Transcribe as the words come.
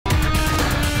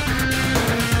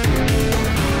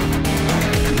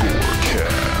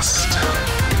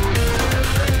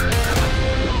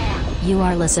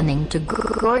are listening to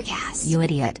Gorcast, you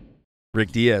idiot.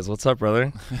 Ric Diez, what's up, brother?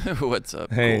 What's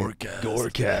up? Hey, Gorcast.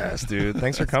 Gorcast, dude.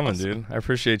 Thanks for coming, awesome. Dude. I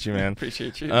appreciate you, man.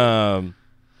 Appreciate you. So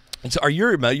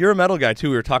you're a metal guy too.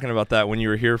 We were talking about that when you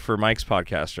were here for Mike's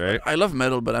podcast, right? I love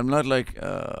metal, but I'm not like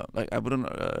I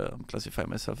wouldn't classify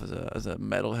myself as a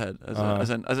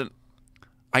metalhead.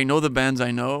 I know the bands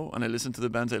I know, and I listen to the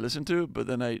bands I listen to, but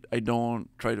then I don't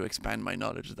try to expand my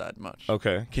knowledge that much.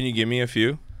 Okay. Can you give me a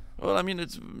few? Well, I mean,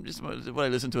 it's just what I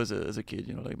listened to as a kid,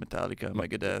 you know, like Metallica,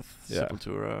 Megadeth,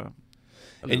 Sepultura.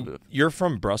 And you're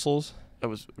from Brussels? I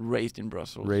was raised in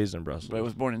Brussels. Raised in Brussels. But I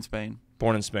was born in Spain.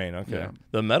 Born in Spain, okay. Yeah.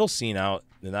 The metal scene out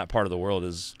in that part of the world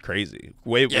is crazy.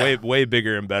 Way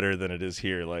bigger and better than it is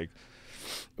here. Like,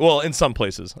 well, in some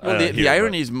places. Well, the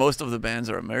irony is most of the bands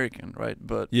are American, right?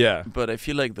 But yeah. But I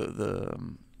feel like the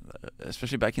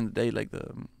especially back in the day, like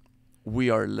we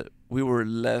were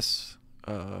less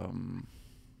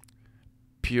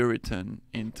Puritan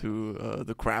into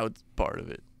the crowd part of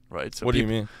it, right? So what do you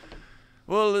mean?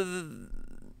 Well,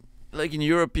 like in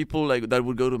Europe, people like that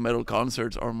would go to metal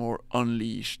concerts are more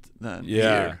unleashed than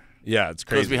here. Yeah, it's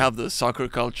crazy. Because we have the soccer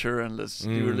culture, and let's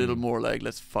do a little more like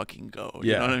let's fucking go.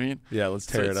 You know what I mean? Yeah, let's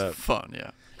tear it up. It's fun,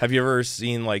 yeah. Have you ever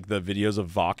seen like the videos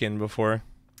of Wacken before?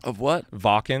 Of what?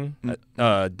 Wacken,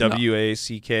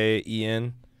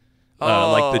 W-A-C-K-E-N.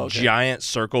 Like the giant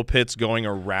circle pits going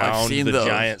around the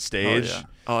giant stage.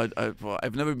 Oh, yeah. Well,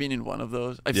 I've never been in one of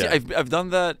those. I've done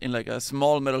that in like a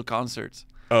small metal concerts.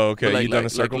 Oh, okay. Like, You've done a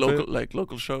circle pit? Like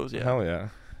local shows, yeah. Hell yeah.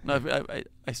 No,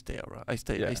 I stay around. I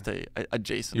stay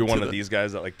adjacent. You're one of these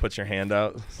guys that like puts your hand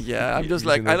out. Yeah, I'm just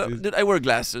like I wear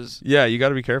glasses. Yeah, you got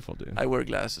to be careful, dude. I wear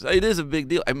glasses. It is a big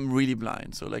deal. I'm really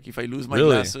blind, so like if I lose my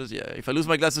glasses, if I lose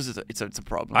my glasses, it's a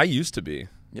problem. I used to be.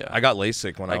 Yeah, I got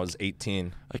LASIK when I was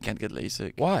 18. I can't get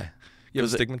LASIK. Why? You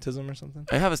have astigmatism or something?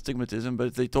 I have astigmatism,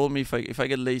 but they told me if I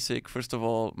get LASIK, first of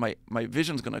all, my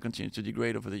vision's gonna continue to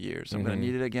degrade over the years. So I'm gonna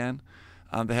need it again.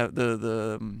 They have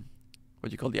the what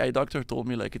do you call the eye doctor told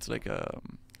me like it's like a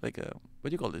what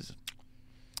do you call this?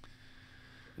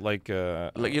 Like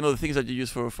you know the things that you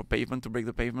use for pavement to break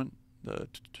the pavement.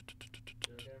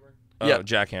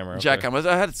 Jackhammer. Okay. Jackhammer.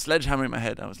 I had a sledgehammer in my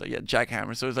head. I was like,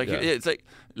 jackhammer. So it's like it's like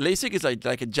LASIK is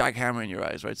like a jackhammer in your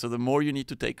eyes, right? So the more you need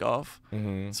to take off,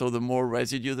 so the more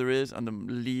residue there is, and the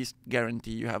least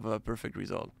guarantee you have a perfect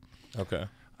result. Okay.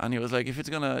 And he was like, if it's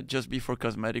gonna just be for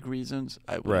cosmetic reasons,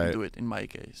 I wouldn't do it in my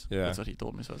case. Yeah. That's what he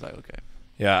told me. So I was like, okay.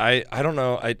 Yeah, I don't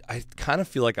know. I kind of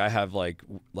feel like I have like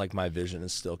my vision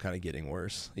is still kind of getting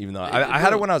worse, even though I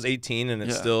had it when I was 18, and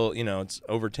it's still, you know, it's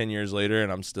over 10 years later,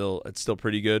 and it's still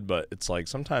pretty good. But it's like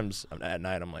sometimes at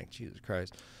night I'm like, Jesus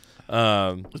Christ.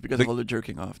 It's because of all the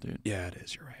jerking off, dude. Yeah, it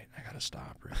is. You're right. I gotta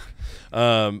stop. Rick.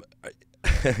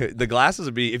 The glasses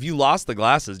would be, if you lost the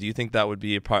glasses, do you think that would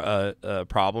be a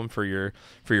problem for your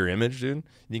image, dude? You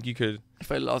think you could,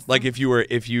 if I lost like them? if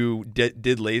you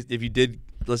did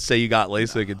let's say you got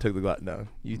LASIK and took the glass, no,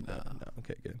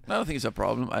 okay, good. I don't think it's a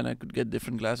problem, and I could get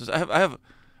different glasses. I have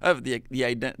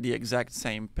the exact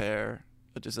same pair,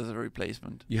 but just as a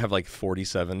replacement. You have like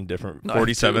 47 different,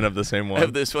 47 of the same one. I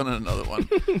have this one and another one,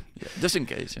 just in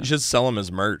case. You should sell them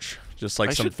as merch, just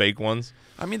like some fake ones.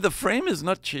 I mean, the frame is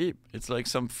not cheap. It's like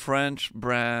some French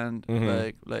brand,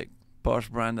 like posh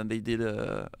brand, and they did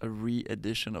a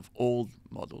re-edition of old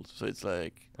models. So it's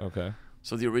like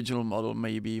So the original model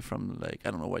may be from like I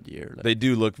don't know what year. Like, they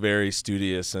do look very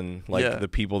studious and like the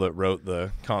people that wrote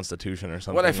the Constitution or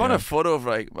something. Well, I found a photo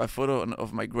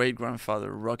of my great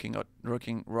grandfather rocking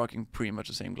pretty much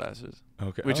the same glasses.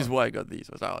 Okay, which is why I got these.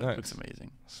 I was like, it looks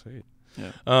amazing. Sweet.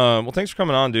 Yeah. Well, thanks for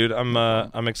coming on, dude.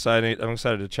 I'm excited. I'm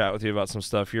excited to chat with you about some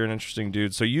stuff. You're an interesting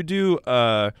dude. So you did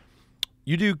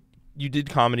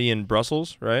comedy in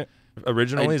Brussels, right?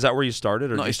 Originally, is that where you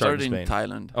started, or no? Did you start in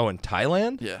Thailand. Oh, in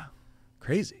Thailand? Yeah.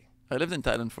 Crazy. I lived in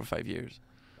Thailand for 5 years.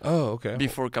 Oh, okay.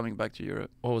 Before coming back to Europe.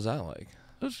 What was that like?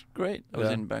 It was great. I was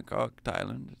in Bangkok,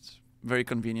 Thailand. It's a very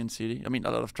convenient city. I mean,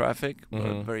 a lot of traffic,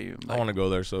 but very. I want to go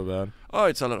there so bad. Oh,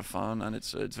 it's a lot of fun, and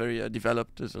it's very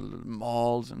developed. There's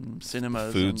malls and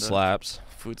cinemas. Food slaps.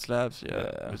 Food slaps,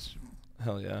 yeah.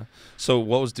 Hell yeah. So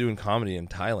what was doing comedy in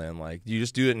Thailand like? Do you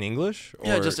just do it in English? Or?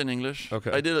 Yeah, just in English. Okay.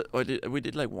 We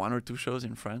did like 1 or 2 shows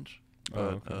in French.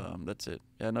 But that's it.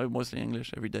 Yeah, no, mostly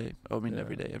English every day. I mean,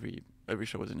 every day, every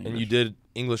show was in English. And you did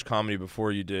English comedy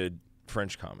before you did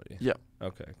French comedy? Yeah.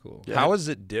 Okay, cool. Yeah. How is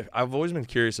it I've always been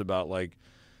curious about like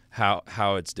how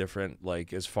it's different,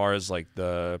 like as far as like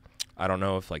I don't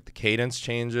know if like the cadence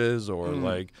changes or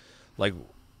like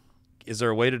is there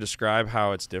a way to describe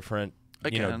how it's different?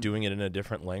 You know, doing it in a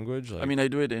different language. Like, I mean, I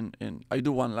do it I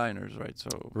do one-liners, right? So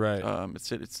right.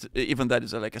 It's even that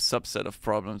is like a subset of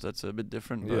problems that's a bit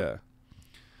different. But yeah.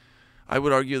 I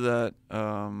would argue that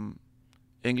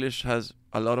English has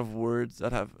a lot of words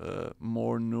that have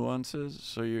more nuances.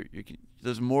 So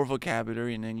there's more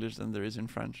vocabulary in English than there is in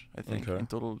French, I think, in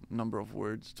total number of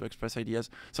words to express ideas.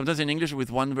 Sometimes in English,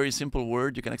 with one very simple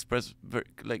word, you can express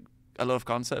a lot of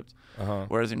concepts.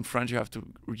 Whereas in French, you have to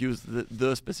use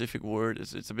the specific word.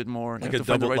 It's a bit more like a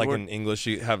double. Like in English,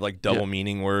 you have like double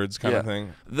meaning words kind of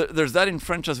thing. There's that in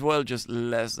French as well, just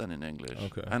less than in English.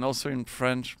 And also in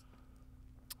French,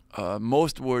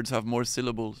 most words have more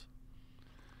syllables.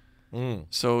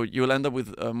 So you'll end up with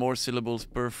more syllables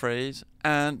per phrase,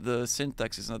 and the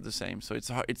syntax is not the same. So it's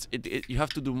hard. You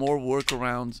have to do more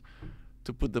workarounds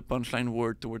to put the punchline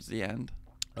word towards the end.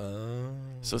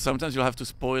 So sometimes you'll have to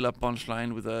spoil a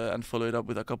punchline and follow it up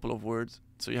with a couple of words.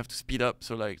 So you have to speed up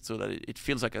so that it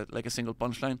feels like a single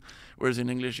punchline. Whereas in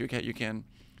English you can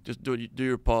just do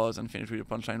your pause and finish with your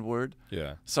punchline word.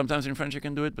 Yeah. Sometimes in French you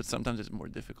can do it, but sometimes it's more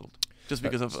difficult just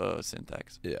because of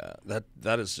syntax. Yeah,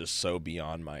 that is just so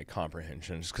beyond my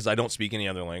comprehension. Just because I don't speak any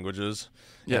other languages,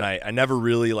 and I never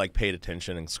really like paid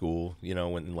attention in school. You know,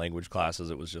 when in language classes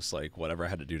it was just like whatever I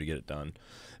had to do to get it done.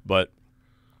 But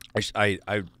I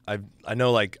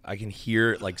know like I can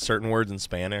hear like certain words in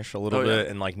Spanish a little bit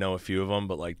and like know a few of them,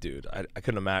 but like dude, I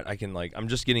couldn't imagine. I'm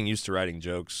just getting used to writing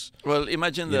jokes. Well,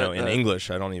 imagine that in English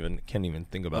I can't even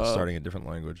think about starting a different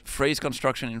language. Phrase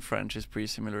construction in French is pretty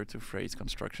similar to phrase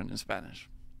construction in Spanish.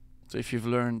 So if you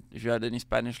had any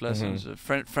Spanish lessons,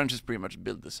 French is pretty much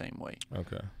built the same way.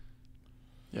 Okay.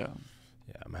 Yeah.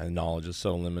 Yeah, my knowledge is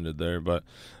so limited there, but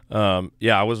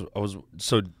I was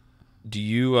so. Do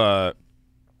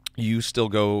you still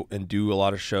go and do a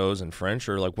lot of shows in French,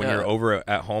 or like when you're over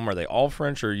at home, are they all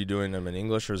French, or are you doing them in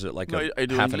English, or is it like I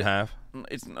do half and half?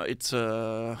 It's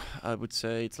I would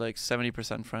say it's like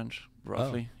 70% French,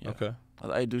 roughly. Oh, okay.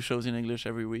 I do shows in English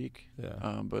every week.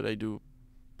 Yeah. But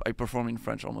I perform in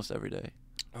French almost every day.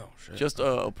 Oh shit. Just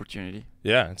opportunity.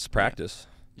 Yeah, it's practice.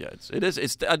 Yeah, it is.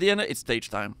 It's at the end. It's stage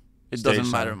time. It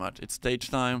doesn't matter much. It's stage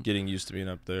time. Getting used to being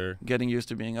up there.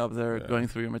 Going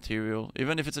through your material.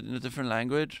 Even if it's in a different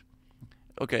language,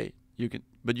 okay, you can.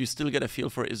 But you still get a feel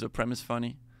for, is the premise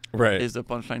funny? Right. Is the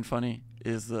punchline funny?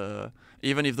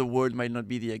 Even if the word might not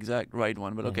be the exact right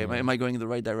one, but okay, am I going in the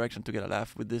right direction to get a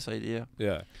laugh with this idea?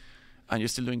 Yeah. And you're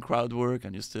still doing crowd work,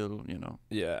 and you're still,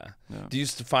 Yeah. Do you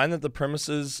find that the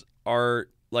premises are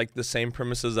like the same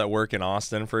premises that work in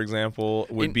Austin, for example,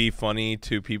 would be funny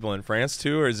to people in France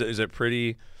too, or is it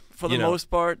pretty? For the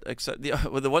most part, except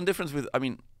the one difference with,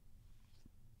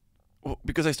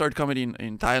 because I started comedy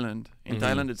in Thailand. In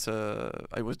Thailand,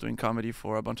 I was doing comedy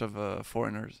for a bunch of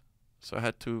foreigners, so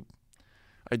I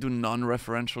do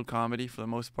non-referential comedy for the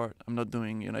most part. I'm not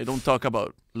doing, I don't talk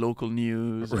about local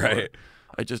news. Right.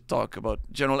 I just talk about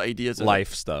general ideas.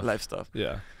 Life stuff.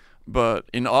 Yeah. But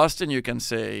in Austin, you can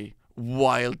say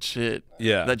wild shit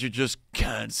that you just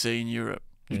can't say in Europe.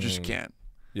 You just can't.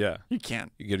 Yeah. You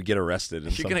can't. You're gonna get arrested.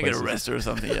 You're gonna get arrested or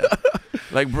something. Yeah.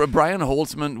 Like Brian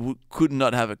Holtzman could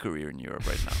not have a career in Europe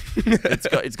right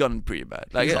now. It's gotten pretty bad.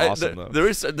 Like He's awesome, though.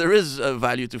 There is a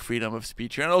value to freedom of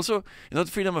speech here, and also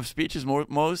freedom of speech is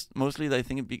mostly I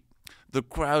think the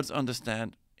crowds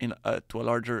understand to a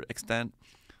larger extent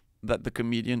that the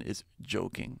comedian is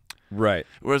joking. Right.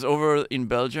 Whereas over in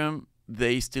Belgium,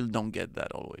 they still don't get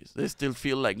that always. They still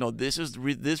feel like, no, this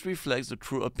reflects the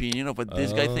true opinion of what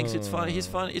this guy thinks it's funny. It's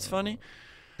funny.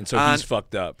 And so he's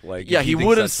fucked up. Like, yeah, he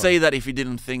wouldn't say that if he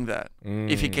didn't think that.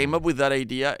 If he came up with that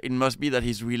idea, it must be that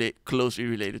he's really closely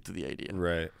related to the idea.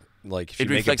 Right. Like if you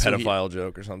make a pedophile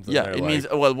joke or something. Yeah, it means,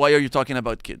 well, why are you talking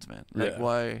about kids, man? Like,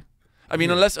 why? I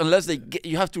mean, unless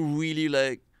you have to really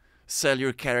like sell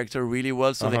your character really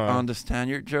well so they understand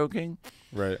you're joking.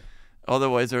 Right.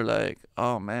 Otherwise, they're like,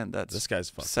 "Oh man, this guy's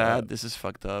fucked sad. Up. This is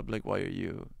fucked up. Like, why are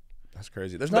you?" That's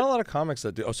crazy. There's not a lot of comics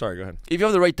that do. Oh, sorry. Go ahead. If you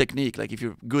have the right technique, like if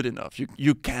you're good enough,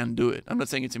 you can do it. I'm not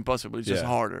saying it's impossible. It's just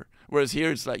harder. Whereas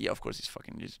here, it's like, yeah, of course,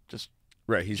 he's just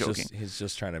right. He's joking.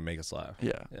 just trying to make us laugh.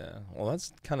 Yeah. Yeah. Well,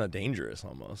 that's kind of dangerous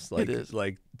almost. Like, it is.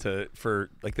 Like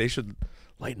they should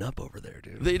lighten up over there,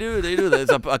 dude. They do. There's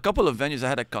a couple of venues. I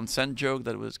had a consent joke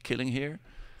that was killing here.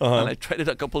 And I tried it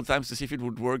a couple of times to see if it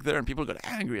would work there, and people got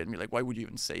angry at me, like, why would you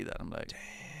even say that? I'm like, damn.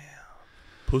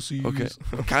 Pussies. Okay.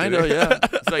 Kind of, yeah.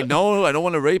 It's like, no, I don't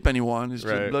want to rape anyone. It's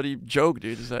just a bloody joke,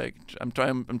 dude. It's like, I'm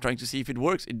trying to see if it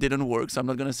works. It didn't work, so I'm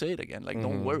not going to say it again. Like,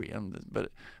 don't worry.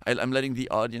 But I'm letting the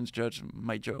audience judge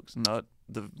my jokes, not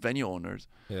the venue owners.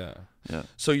 Yeah. Yeah.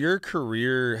 So your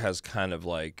career has kind of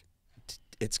like,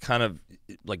 it's kind of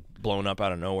like blown up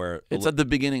out of nowhere. It's at the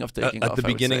beginning of taking off. At the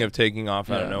beginning of taking off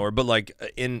out of nowhere. But like,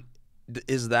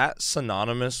 is that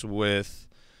synonymous with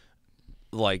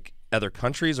like other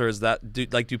countries, or is that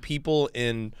do people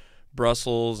in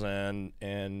Brussels and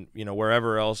you know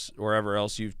wherever else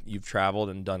you've traveled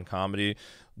and done comedy,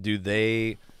 do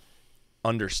they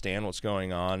understand what's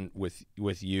going on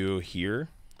with you here?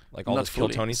 Like all Not this Kill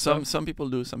fully. Tony stuff? Some people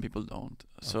do, some people don't.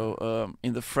 So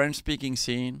in the French-speaking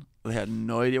scene, they had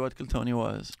no idea what Kill Tony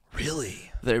was.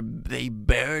 Really? They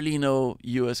barely know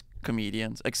U.S.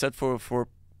 comedians, except for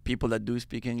people that do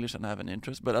speak English and have an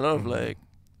interest. But a lot of like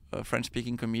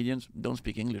French-speaking comedians don't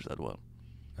speak English that well,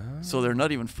 so they're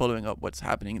not even following up what's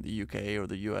happening in the UK or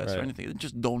the US or anything. They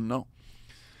just don't know.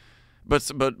 But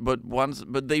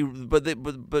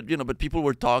people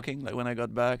were talking like when I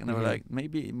got back, and they were like,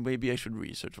 maybe I should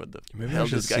research what the hell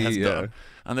this guy has done.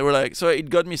 And they were like, so it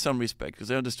got me some respect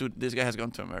because I understood this guy has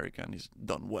gone to America and he's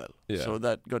done well. Yeah. So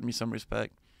that got me some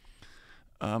respect.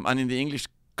 And in the English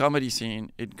comedy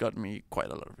scene, it got me quite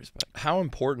a lot of respect. How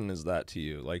important is that to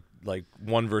you? Like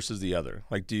one versus the other.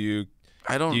 Like,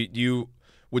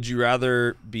 would you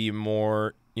rather be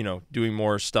more, you know, doing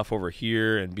more stuff over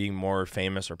here and being more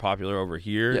famous or popular over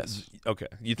here? Yes. Okay.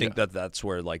 You think that's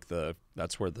where like the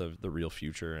real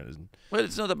future is? Well,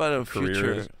 it's not about a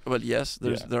future. Is? Well, yes,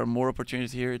 there are more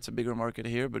opportunities here. It's a bigger market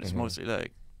here, but it's mostly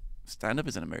like stand-up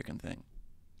is an American thing.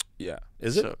 Yeah.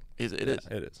 Is it? So it is. It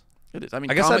is. It is. I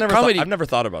mean, I guess I've never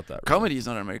thought about that. Really. Comedy is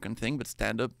not an American thing, but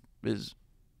stand-up is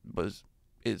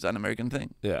an American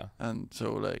thing. Yeah. And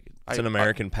so like it's an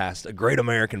American a great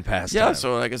American pastime. Yeah.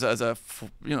 So like as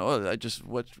you know, I just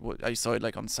I saw it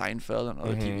like on Seinfeld and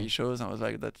other TV shows, and I was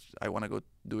like, I want to go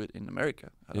do it in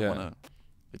America. I don't want to.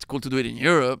 It's cool to do it in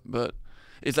Europe, but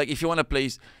it's like if you want to play,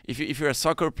 if you're a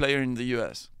soccer player in the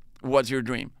U.S. What's your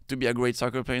dream? To be a great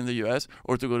soccer player in the U.S.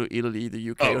 or to go to Italy,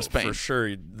 the UK, or Spain? For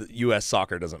sure, the U.S.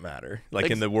 soccer doesn't matter. Like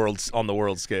in the on the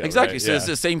world scale. Exactly. Right? So it's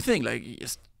the same thing. Like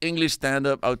English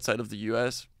stand-up outside of the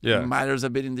U.S. matters a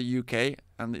bit in the UK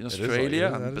and in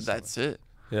Australia, but that's it.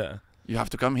 Yeah. You have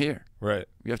to come here. Right.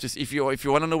 You have to. If you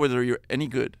want to know whether you're any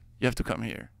good, you have to come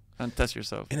here and test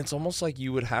yourself. And it's almost like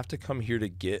you would have to come here to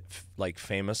get like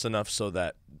famous enough so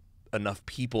that enough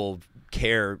people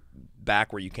care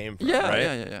back where you came from, right?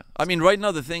 Yeah. I mean, right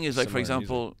now the thing is like, for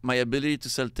example, my ability to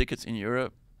sell tickets in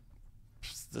Europe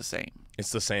is the same. It's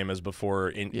the same as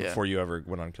before before you ever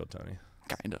went on Kill Tony.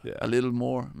 Kind of. A little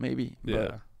more, maybe. Yeah.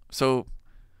 But, so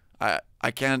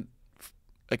I can't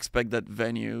expect that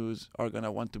venues are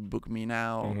gonna want to book me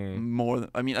now more than,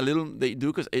 I mean, a little they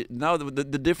do, because now the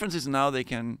difference is now they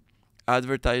can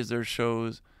advertise their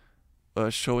shows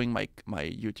showing my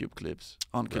YouTube clips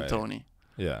on Kill Tony.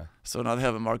 Yeah. So now they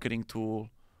have a marketing tool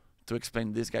to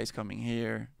explain this guy's coming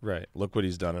here. Right. Look what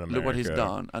he's done in America. Look what he's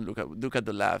done, and look at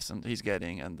the laughs and he's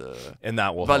getting, and the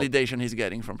that will validation he's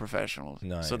getting from professionals.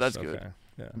 Nice. So that's good.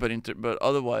 Yeah. But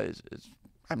otherwise,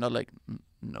 I'm not like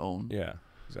known. Yeah.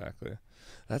 Exactly.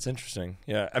 That's interesting.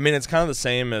 Yeah. I mean, it's kind of the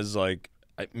same as like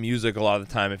music a lot of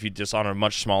the time. If you just on a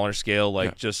much smaller scale,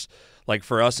 like just. Like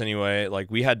for us anyway, like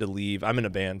we had to leave. I'm in a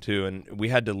band too, and we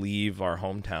had to leave our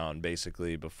hometown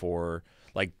basically before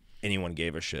like anyone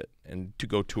gave a shit, and to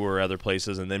go tour other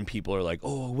places. And then people are like,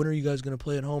 "Oh, when are you guys gonna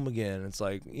play at home again?" And it's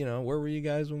like, you know, where were you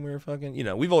guys when we were fucking? You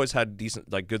know, we've always had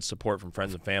decent, like, good support from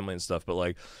friends and family and stuff. But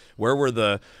like, where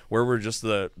were just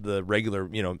the regular,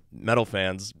 you know, metal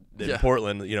fans in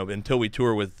Portland? You know, until we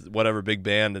tour with whatever big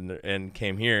band and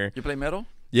came here. You play metal?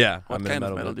 Yeah. What kind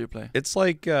of metal do you play? It's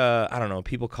like, I don't know,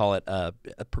 people call it a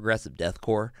progressive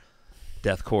deathcore.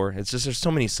 Deathcore. It's just, there's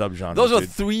so many subgenres. Those are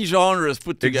three genres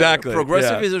put together. Exactly.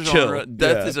 Progressive is a genre, Chill.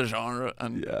 death is a genre,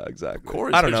 and exactly. core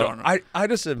is I don't a know. genre. I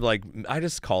just am like, I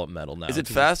just call it metal now. Is it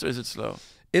fast or is it slow?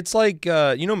 It's like, you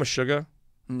know Meshuggah?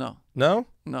 No. No?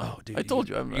 No. Oh, dude, I told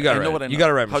you. You got to write. You got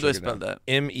to write Meshuggah. How do I spell that?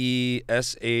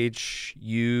 Meshuggah.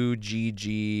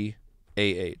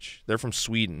 They're from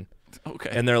Sweden. Okay.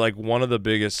 And they're like one of the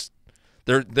biggest.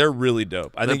 They're really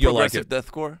dope. I think you'll like it.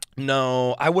 Progressive deathcore?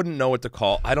 No, I wouldn't know what to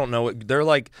call. I don't know. They're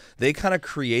like, they kind of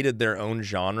created their own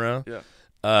genre.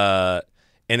 Yeah.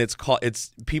 And it's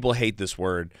people hate this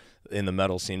word in the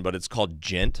metal scene, but it's called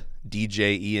djent,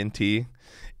 D-J-E-N-T.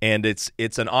 And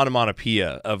it's an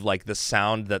onomatopoeia of like the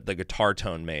sound that the guitar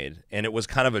tone made. And it was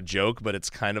kind of a joke, but it's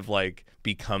kind of like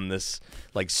become this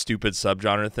like stupid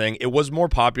subgenre thing. It was more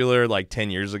popular like 10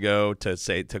 years ago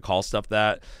to call stuff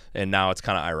that, and now it's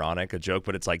kind of ironic, a joke,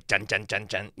 but it's like dun dun dun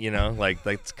dun, you know, like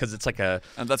because it's like a.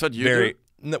 And that's what you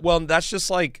do? Well, that's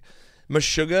just like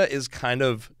Meshuggah is kind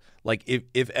of like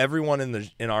if everyone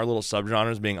in our little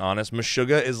subgenre is being honest,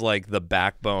 Meshuggah is like the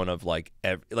backbone of like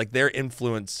they're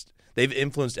influenced. They've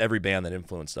influenced every band that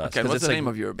influenced us. Okay, what's the name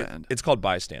of your band? It's called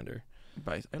BYSTANDER.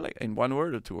 Like in one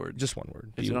word or two words? Just one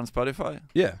word. Is it on Spotify?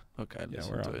 Yeah. Okay, Yeah,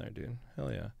 we're on there, dude.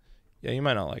 Hell yeah. Yeah, you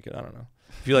might not like it. I don't know.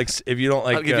 If you don't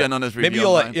like, I'll give you an honest review. Maybe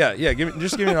you'll like, yeah. Give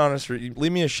me an honest.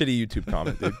 Leave me a shitty YouTube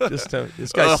comment, dude. Just tell me,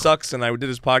 this guy sucks, and I did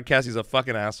his podcast. He's a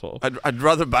fucking asshole. I'd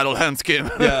rather battle Hans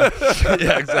Kim. Yeah,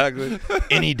 yeah, exactly.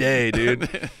 Any day, dude.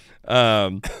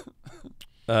 But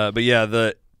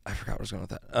yeah, I forgot where I was going with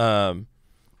that.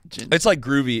 It's like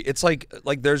groovy. It's like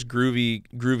there's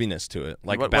grooviness to it.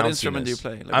 Like what instrument do you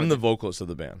play? Like I'm the vocalist of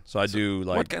the band, so I do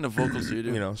like. What kind of vocals do you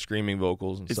do? You know, screaming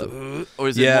vocals and stuff. Or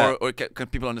is it more? Or can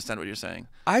people understand what you're saying?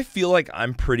 I feel like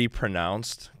I'm pretty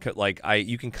pronounced. Like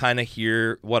you can kind of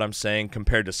hear what I'm saying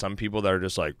compared to some people that are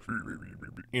just like,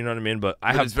 you know what I mean. But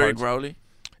it's very growly.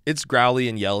 It's growly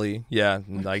and yelly, yeah.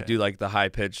 And I do like the high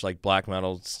pitched, like black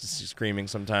metal screaming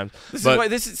sometimes.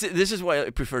 This is why I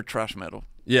prefer thrash metal.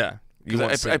 Yeah.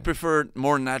 I prefer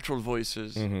more natural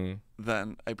voices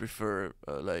than I prefer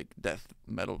like death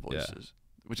metal voices,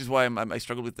 which is why I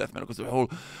struggle with death metal because the whole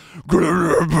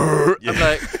I'm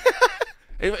like,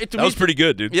 that was pretty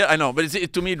good, dude. Yeah, I know, but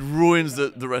to me it ruins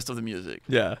the rest of the music.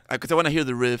 Yeah, because I want to hear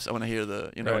the riffs, I want to hear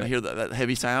I want to hear that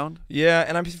heavy sound. Yeah,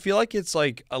 and I feel like it's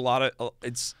like a lot of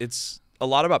it's a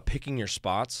lot about picking your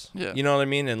spots. Yeah, you know what I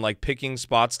mean, and like picking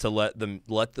spots to let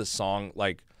the song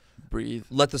like. Breathe.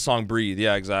 Let the song breathe.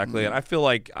 Yeah, exactly. And I feel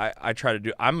like I try to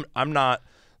do. I'm not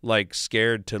like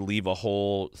scared to leave a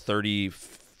whole 30,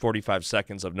 45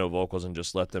 seconds of no vocals and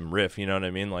just let them riff. You know what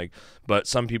I mean? Like, but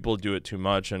some people do it too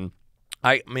much, and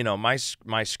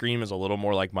my scream is a little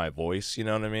more like my voice. You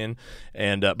know what I mean?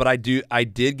 And but I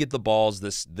did get the balls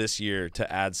this year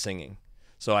to add singing.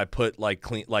 So I put like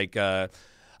I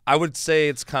would say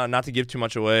it's kind of not to give too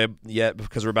much away yet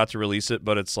because we're about to release it,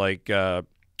 but it's like.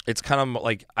 It's kind of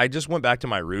like I just went back to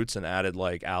my roots and added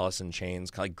like Alice in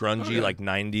Chains, like grungy, like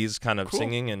 90s kind of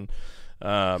singing, and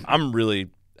I'm really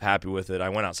happy with it. I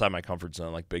went outside my comfort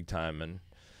zone like big time, and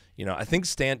I think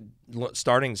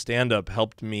starting stand up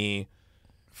helped me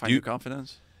find your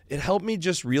confidence. It helped me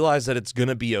just realize that it's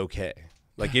gonna be okay.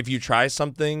 Like if you try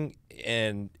something,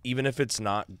 and even if it's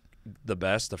not the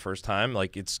best the first time,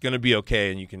 like it's gonna be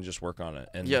okay, and you can just work on it.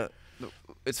 And yeah,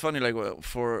 it's funny. Like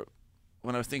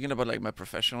when I was thinking about like my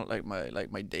professional, like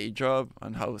my day job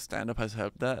and how stand-up has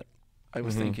helped that, I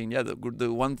was thinking, yeah,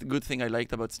 the one good thing I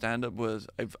liked about stand-up was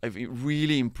I've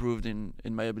really improved in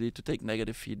my ability to take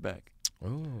negative feedback.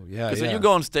 Oh, yeah. Because when you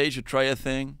go on stage, you try a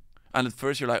thing, and at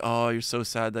first you're like, oh, you're so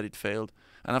sad that it failed.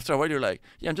 And after a while, you're like,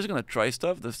 yeah, I'm just going to try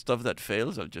stuff. The stuff that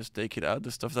fails, I'll just take it out.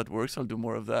 The stuff that works, I'll do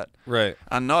more of that. Right.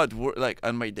 And not like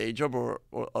on my day job or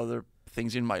other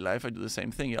things in my life, I do the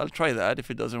same thing. I'll try that. If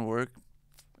it doesn't work,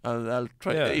 I'll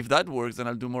try. Yeah. If that works, then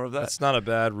I'll do more of that. That's not a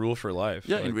bad rule for life.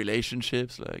 Yeah, like, in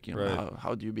relationships, like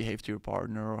how do you behave to your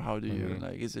partner, or how do you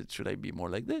like? Should I be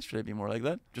more like this? Should I be more like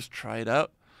that? Just try it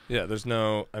out. Yeah, there's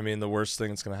no. I mean, the worst thing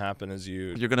that's gonna happen is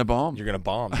you're gonna bomb. You're gonna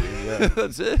bomb, dude. Yeah,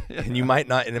 that's it. Yeah. And you might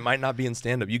not, and it might not be in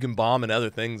stand up. You can bomb in other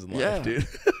things in life, dude.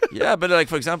 Yeah, but like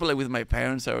for example, like with my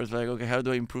parents, I was like, okay, how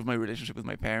do I improve my relationship with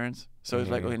my parents? So it's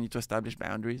like, okay, I need to establish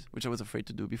boundaries, which I was afraid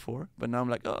to do before. But now I'm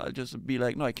like, oh, I'll just be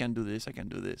like, no, I can't do this, I can't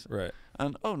do this. Right.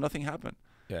 And oh, nothing happened.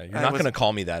 Yeah, you're not gonna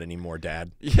call me that anymore,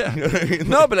 Dad. Yeah. You know what I mean?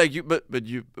 No, but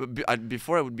like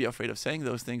before I would be afraid of saying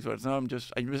those things, but now I'm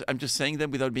just saying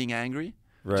them without being angry.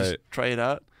 Right. Just try it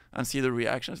out and see the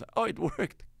reactions. Like, oh, it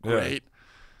worked. Great.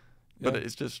 But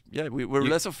it's just, we're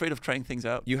less afraid of trying things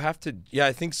out. You have to,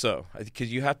 I think so.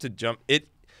 Because you have to jump.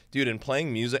 Dude, in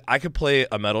playing music, I could play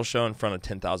a metal show in front of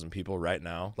 10,000 people right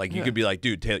now. Like, you could be like,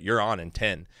 dude, Taylor, you're on in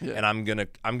 10. Yeah. And I'm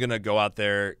gonna go out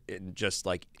there and just,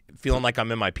 like, feeling like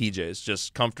I'm in my PJs,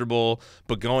 just comfortable.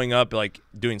 But going up, like,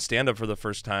 doing stand-up for the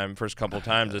first couple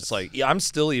times, it's like, I'm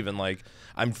still even, like,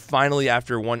 I'm finally I've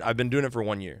been doing it for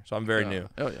 1 year, so I'm very new.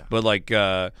 Oh, yeah. But, like...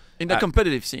 in the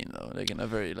competitive scene, though, like, in a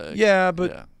very, like... Yeah,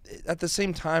 but at the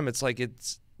same time, it's like,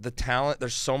 it's the talent.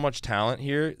 There's so much talent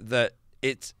here that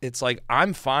it's like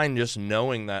I'm fine just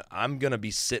knowing that I'm gonna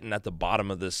be sitting at the bottom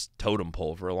of this totem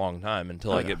pole for a long time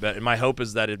until I get better. And my hope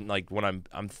is that when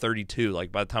I'm 32,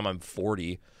 like by the time I'm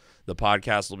 40, the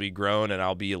podcast will be grown and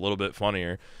I'll be a little bit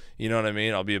funnier. You know what I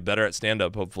mean? I'll be better at stand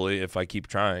up hopefully if I keep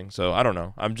trying. So I don't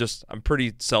know. I'm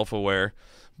pretty self-aware,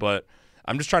 but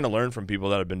I'm just trying to learn from people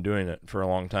that have been doing it for a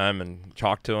long time and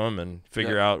talk to them and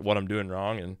figure out what I'm doing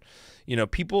wrong. And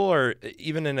people are,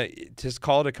 even to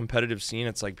call it a competitive scene,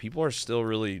 it's like people are still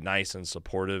really nice and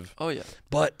supportive. Oh, yeah.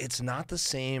 But it's not the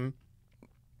same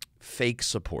fake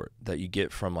support that you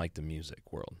get from, like, the music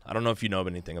world. I don't know if you know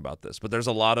anything about this, but there's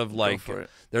a lot of, like,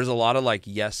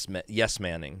 yes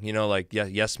manning,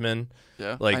 yes men.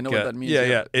 Yeah, like, I know what that means.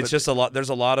 Yeah. It's just a lot. There's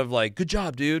a lot of, like, good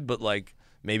job, dude, but, like,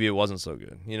 maybe it wasn't so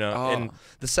good, you know. And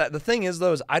the thing is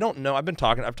though, is I don't know. I've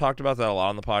talked about that a lot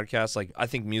on the podcast. Like I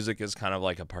think music is kind of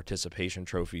like a participation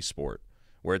trophy sport,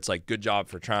 where it's like good job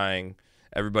for trying.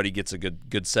 Everybody gets a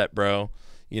good set, bro.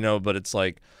 You know, but it's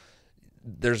like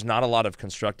there's not a lot of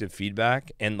constructive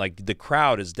feedback, and like the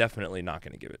crowd is definitely not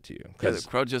going to give it to you. Yeah, the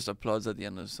crowd just applauds at the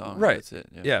end of the song. Right. That's it.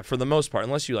 Yeah, for the most part,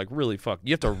 unless you like really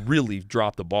you have to really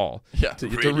drop the ball. Yeah, you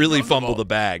have to really fumble the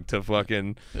bag to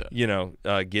fucking, you know,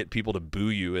 get people to boo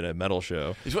you in a metal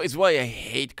show. It's why I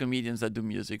hate comedians that do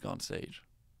music on stage.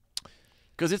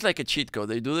 Because it's like a cheat code.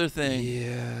 They do their thing,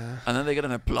 and then they get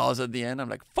an applause at the end. I'm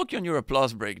like, fuck you on your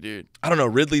applause break, dude. I don't know.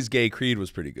 Ridley's Gay Creed was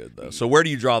pretty good, though. So where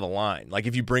do you draw the line? Like,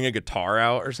 if you bring a guitar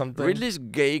out or something? Ridley's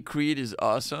Gay Creed is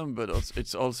awesome, but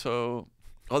it's also...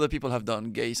 Other people have done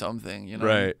gay something, you know?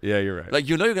 Right. Yeah, you're right. Like,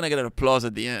 you know you're going to get an applause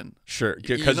at the end. Sure,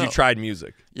 because you tried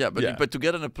music. Yeah, but to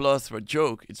get an applause for a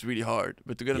joke, it's really hard.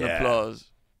 But to get an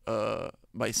applause...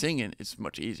 by singing, it's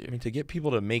much easier. I mean, to get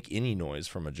people to make any noise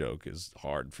from a joke is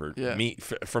hard for me.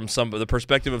 From the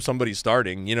perspective of somebody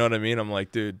starting, you know what I mean? I'm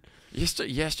like, dude.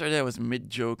 Yesterday I was mid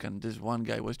joke, and this one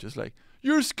guy was just like,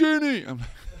 "You're skinny." I'm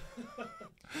like,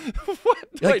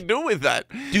 what do I do with that,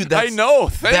 dude? I know.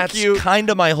 Thank you. That's kind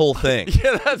of my whole thing.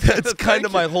 Yeah, that's kind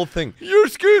of my whole thing. You're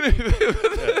skinny.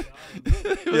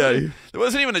 There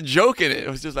wasn't even a joke in it. It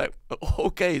was just like,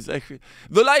 okay, it's like,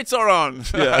 the lights are on.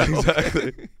 Yeah,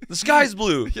 exactly. The sky's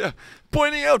blue. Yeah,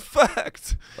 pointing out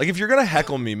facts. Like, if you're gonna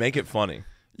heckle me, make it funny.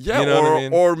 Yeah, you know what I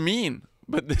mean? Or mean.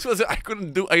 But this was, I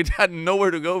couldn't do. I had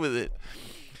nowhere to go with it,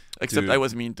 except I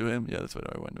was mean to him. Yeah, that's why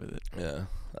I went with it. Yeah.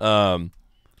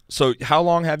 So how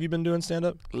long have you been doing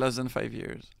stand-up? Less than 5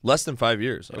 years. Less than 5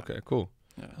 years. Yeah. Okay, cool.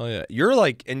 Yeah. Oh yeah. You're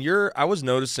like, I was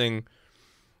noticing,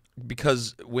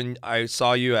 because when I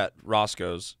saw you at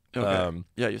Roscoe's, yeah,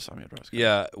 you saw me at Roscoe's.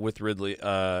 Yeah, with Ridley.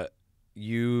 That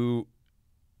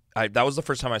was the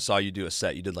first time I saw you do a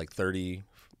set. You did like 30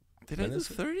 Did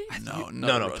minutes? I do 30?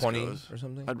 No, 20 or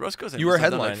something. At Roscoe's, you were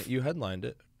headlining. You headlined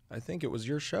it. I think it was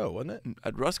your show, wasn't it?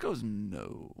 At Roscoe's,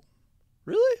 no.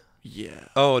 Really? Yeah.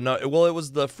 Oh no! Well, it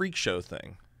was the Freak Show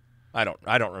thing. I don't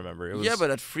remember. It was... Yeah, but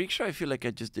at Freak Show, I feel like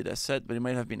I just did a set, but it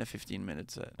might have been a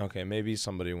 15-minute set. Okay, maybe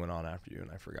somebody went on after you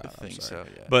and I forgot. I think so.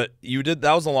 Yeah. But you did.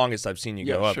 That was the longest I've seen you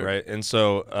go up, right? And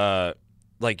so,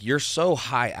 like, you're so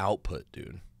high output,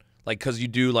 dude. Like, cause you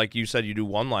do, like you said, you do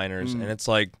one-liners, and it's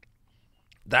like,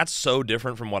 that's so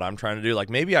different from what I'm trying to do. Like,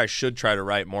 maybe I should try to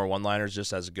write more one-liners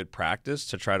just as a good practice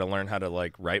to try to learn how to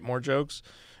like write more jokes.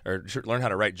 Or learn how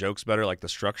to write jokes better, like the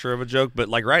structure of a joke. But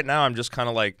like right now, I'm just kind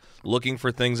of like looking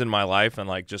for things in my life and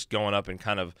like just going up and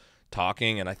kind of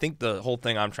talking. And I think the whole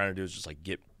thing I'm trying to do is just like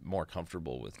get more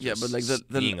comfortable with just but like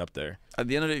being up there. At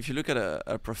the end of it, if you look at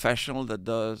a professional that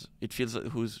does, it feels like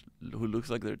who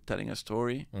looks like they're telling a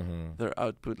story, their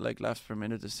output like laughs per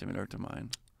minute is similar to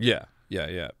mine. Yeah.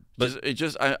 But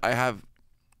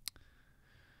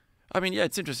I mean, yeah,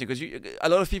 it's interesting because a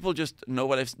lot of people just know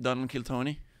what I've done on Kill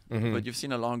Tony. But you've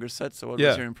seen a longer set, so what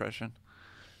was your impression?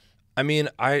 I mean,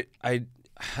 I'd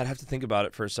have to think about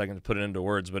it for a second to put it into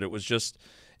words, but it was just,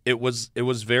 it was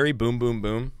very boom, boom,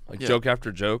 boom, like joke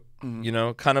after joke, you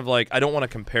know, kind of like, I don't want to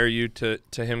compare you to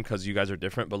him because you guys are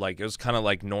different, but like, it was kind of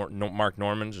like Mark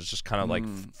Norman's, it's just kind of like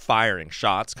firing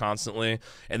shots constantly,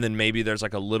 and then maybe there's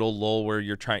like a little lull where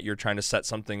you're trying to set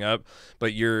something up,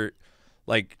 but you're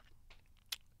like,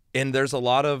 and there's a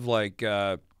lot of like,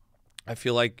 I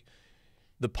feel like,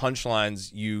 the punchlines,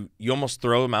 you almost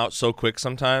throw them out so quick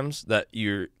sometimes that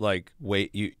you're like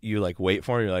you like wait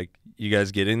for them. You're like, you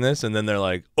guys getting this? And then they're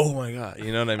like, oh my god,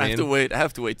 you know what I mean? I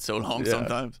have to wait so long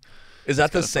sometimes. Is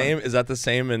that the same? Is that the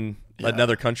same in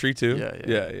another country too? Yeah.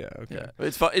 Okay. Yeah.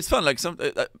 It's fun. It's fun. Like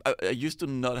I used to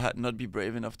not be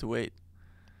brave enough to wait.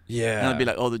 Yeah. And I'd be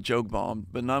like, oh, the joke bombed.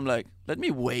 But now I'm like, let me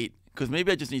wait, because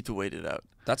maybe I just need to wait it out.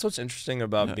 That's what's interesting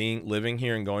about living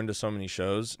here and going to so many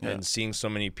shows and seeing so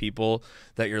many people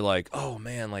that you're like, oh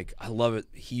man, like I love it.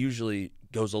 He usually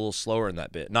goes a little slower in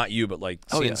that bit. Not you, but like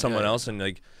seeing someone else, and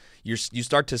like you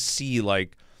start to see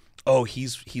like, oh,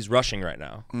 he's rushing right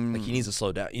now. Like he needs to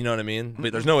slow down. You know what I mean?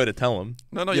 But there's no way to tell him.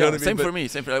 No, you know what I mean? Same for me.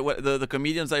 Same for the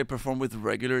comedians I perform with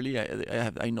regularly.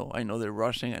 I know they're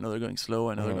rushing. I know they're going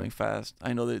slow. I know they're going fast.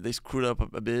 I know they screwed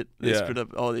up a bit. They screwed up.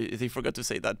 Oh, they forgot to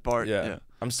say that part. Yeah.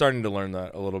 I'm starting to learn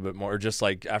that a little bit more. Just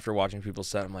like after watching people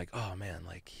set, I'm like, oh man,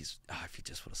 like if he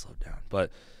just would have slowed down.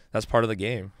 But that's part of the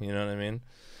game. You know what I mean?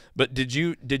 But did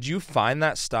you find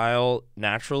that style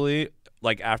naturally,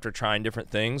 like after trying different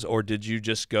things, or did you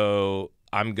just go,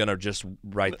 I'm gonna just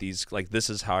write these, like this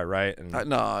is how I write? And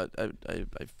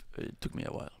it took me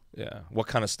a while. Yeah. What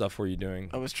kind of stuff were you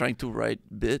doing? I was trying to write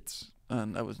bits,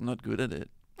 and I was not good at it.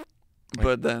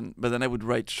 But then I would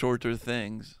write shorter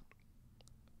things,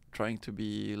 trying to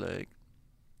be like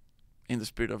in the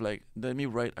spirit of like, let me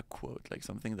write a quote, like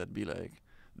something that'd be like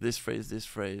this phrase,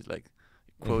 like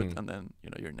quote, and then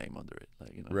your name under it,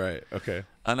 like Right. Okay.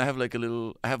 And I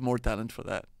have more talent for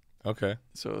that. Okay.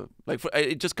 So like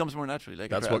it just comes more naturally. Like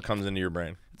that's what comes into your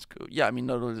brain. It's cool. Yeah, I mean,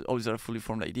 not always a fully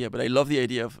formed idea, but I love the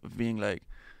idea of being like,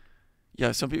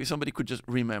 yeah, somebody could just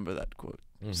remember that quote.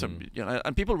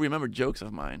 And people remember jokes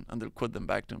of mine and they'll quote them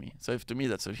back to me. So to me,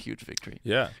 that's a huge victory.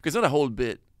 Yeah. Because it's not a whole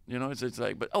bit. It's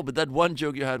like, but that one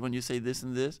joke you had when you say this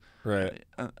and this. Right.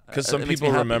 Because some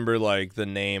people remember like the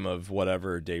name of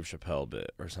whatever Dave Chappelle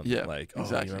bit or something. Yeah, like, oh,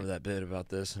 exactly. You remember that bit about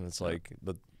this? And it's like,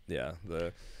 but yeah,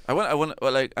 I want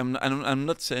like I'm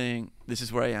not saying this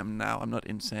is where I am now. I'm not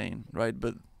insane, right?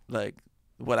 But like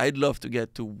what I'd love to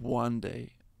get to one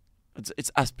day.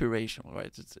 It's aspirational,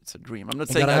 right? It's a dream. I'm not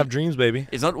saying gotta have dreams, baby.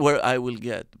 It's not where I will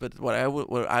get, but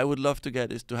where I would love to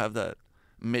get is to have that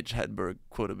Mitch Hedberg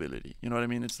quotability. You know what I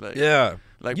mean? It's like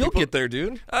like you'll get there,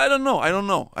 dude. I don't know.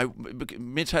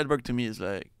 Mitch Hedberg to me is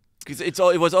like, because it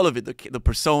was all of it, the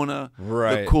persona,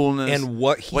 the coolness, and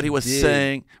what he was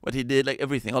saying, what he did, like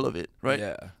everything, all of it, right?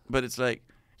 Yeah. But it's like,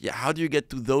 how do you get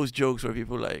to those jokes where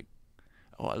people like,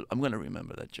 oh, I'm gonna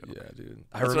remember that joke. Yeah, dude.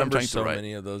 I remember so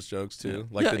many of those jokes too,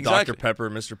 like the Dr. Pepper,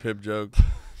 Mr. Pibb joke.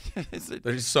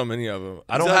 There's so many of them.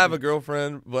 I don't have a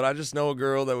girlfriend, but I just know a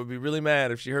girl that would be really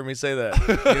mad if she heard me say that.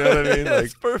 You know what I mean? Like,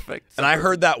 it's perfect. And I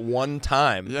heard that one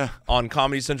time on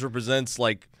Comedy Central Presents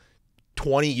like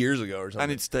 20 years ago or something.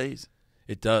 And it stays.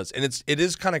 It does. And it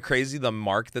is kind of crazy the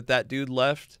mark that dude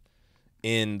left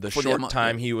in the short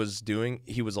time he was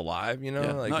alive, you know?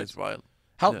 Yeah. Like, it's wild.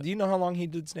 Do you know how long he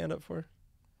did stand up for?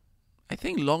 I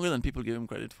think longer than people give him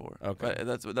credit for. Okay.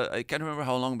 But I can't remember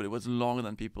how long, but it was longer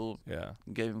than people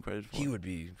gave him credit for. He would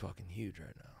be fucking huge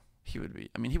right now. He would be.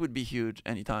 I mean, he would be huge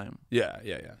anytime. Yeah.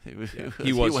 He was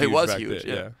huge.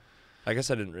 Yeah. I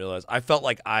guess I didn't realize. I felt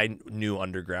like I knew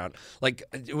underground. Like,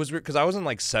 it was weird because I was in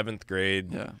like 7th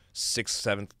grade, 6th,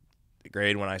 7th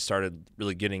grade when I started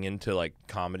really getting into like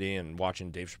comedy and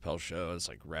watching Dave Chappelle's show. It's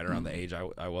like right around the age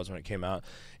I was when it came out.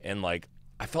 And like,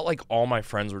 I felt like all my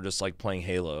friends were just like playing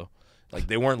Halo. Like,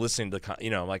 they weren't listening to,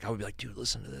 like, I would be like, dude,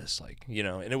 listen to this. Like,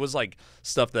 and it was like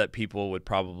stuff that people would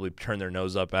probably turn their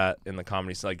nose up at in the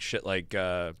comedy, like shit like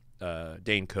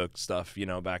Dane Cook stuff,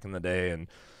 back in the day, and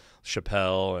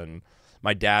Chappelle. And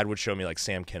my dad would show me like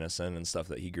Sam Kinison and stuff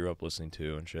that he grew up listening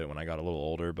to and shit when I got a little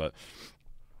older. But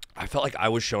I felt like I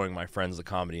was showing my friends the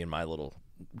comedy in my little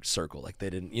circle. Like, they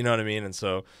didn't, you know what I mean? And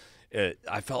so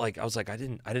I felt like I was like, I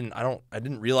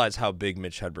didn't realize how big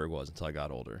Mitch Hedberg was until I got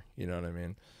older. You know what I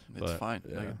mean? It's fine.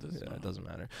 Yeah, it doesn't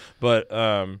matter. But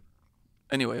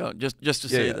anyway, just to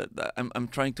say that I'm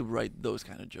trying to write those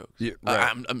kind of jokes. Yeah,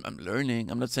 right. I'm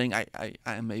learning. I'm not saying I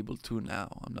am able to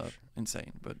now. I'm not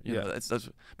insane, but that's.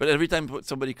 But every time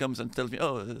somebody comes and tells me,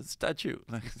 "Oh, a statue,"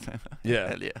 like,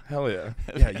 hell yeah,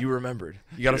 yeah, you remembered.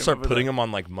 You got to start putting them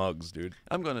on like mugs, dude.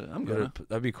 I'm gonna.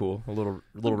 That'd be cool. A little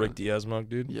Ric Diez mug,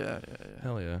 dude. Yeah.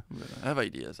 Hell yeah. I have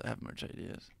ideas. I have merch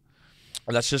ideas.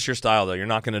 That's just your style, though. You're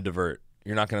not gonna divert.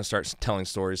 You're not going to start telling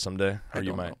stories someday, or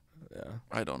you might. Yeah.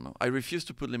 I don't know. I refuse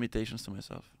to put limitations to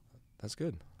myself. That's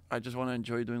good. I just want to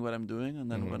enjoy doing what I'm doing,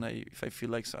 and then if I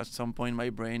feel like at some point my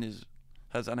brain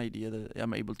has an idea that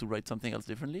I'm able to write something else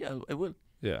differently, I will.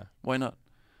 Yeah. Why not?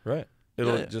 Right.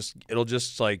 It'll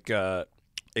just like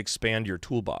expand your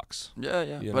toolbox.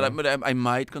 Yeah. But I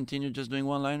might continue just doing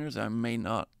one-liners. I may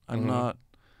not. I'm not.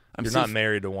 You're not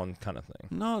married to one kind of thing.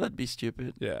 No, that'd be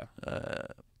stupid. Yeah.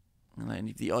 And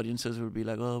if the audiences would be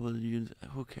like, "Oh, well,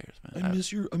 who cares, man?"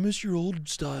 I miss your old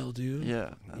style, dude.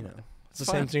 Yeah, it's the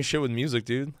same thing. Shit with music,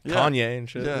 dude. Yeah. Kanye and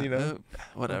shit. Yeah.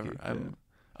 Whatever.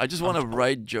 I just want to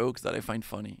write jokes that I find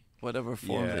funny, whatever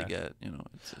form they get.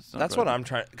 It's that's what I'm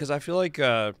trying. Because I feel like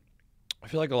a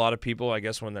lot of people, I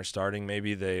guess, when they're starting,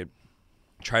 maybe they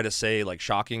try to say like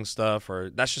shocking stuff,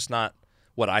 or that's just not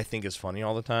what I think is funny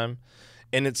all the time.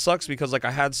 And it sucks because, like,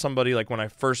 I had somebody, like, when I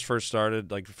first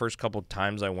started, like, the first couple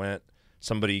times I went,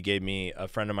 a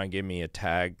friend of mine gave me a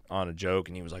tag on a joke,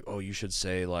 and he was like, oh, you should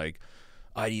say, like,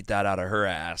 I'd eat that out of her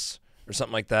ass, or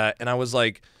something like that. And I was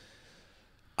like,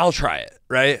 I'll try it,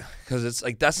 right? Because it's,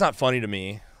 like, that's not funny to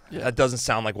me. Yeah. That doesn't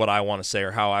sound like what I want to say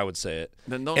or how I would say it.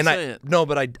 Then don't say it. No,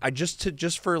 but I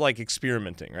just for like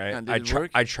experimenting, right? And did it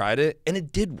work? I tried it and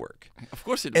it did work. Of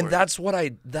course it worked. And that's what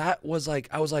I was like,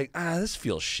 this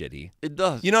feels shitty. It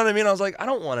does. You know what I mean? I was like, I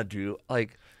don't want to do,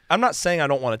 like, I'm not saying I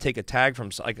don't want to take a tag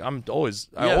from, like, I always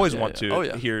want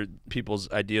to hear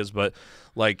people's ideas, but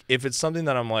like if it's something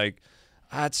that I'm like,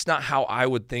 it's not how I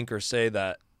would think or say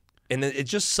that, And it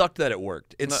just sucked that it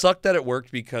worked. It sucked that it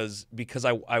worked because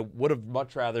I would have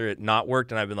much rather it not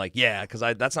worked, and I've been like, yeah, because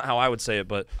that's not how I would say it.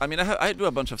 But I mean, I do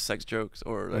a bunch of sex jokes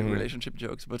or like relationship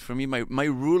jokes, but for me, my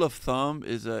rule of thumb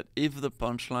is that if the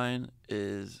punchline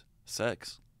is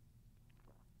sex,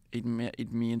 it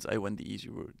means I went the easy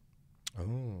route.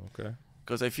 Oh, okay.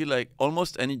 Because I feel like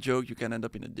almost any joke you can end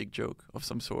up in a dick joke of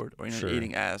some sort or in an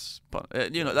eating ass.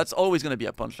 You know, that's always going to be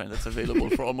a punchline that's available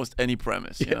for almost any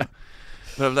premise. You know?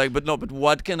 But I'm like, but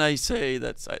what can I say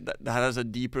that has a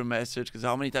deeper message? Because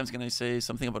how many times can I say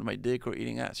something about my dick or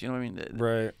eating ass? You know what I mean?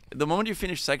 Right. The moment you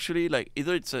finish sexually, like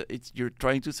either it's you're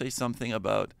trying to say something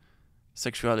about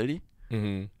sexuality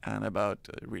and about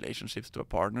relationships to a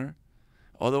partner.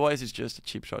 Otherwise, it's just a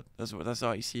cheap shot. That's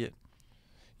how I see it.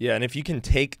 Yeah, and if you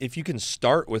can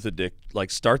start with a dick,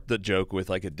 like start the joke with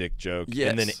like a dick joke,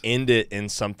 and then end it in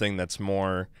something that's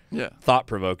more thought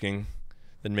provoking,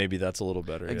 then maybe that's a little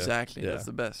better. Exactly, that's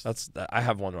the best. I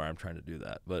have one where I'm trying to do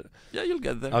that, but yeah, you'll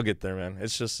get there. I'll get there, man.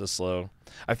 It's just a slow.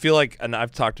 I feel like, and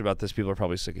I've talked about this. People are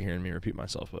probably sick of hearing me repeat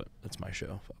myself, but it's my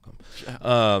show. Fuck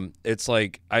them. It's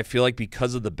like I feel like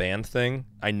because of the band thing,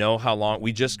 I know how long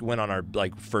we just went on our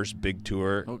like first big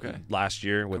tour last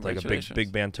year with like a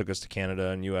big band took us to Canada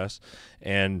and US,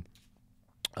 and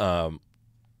that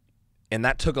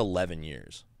took 11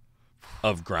 years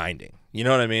of grinding. You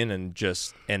know what I mean?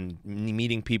 And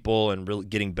meeting people and really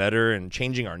getting better and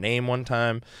changing our name one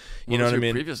time. You know what I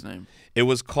mean? What was your previous name? It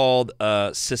was called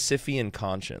Sisyphean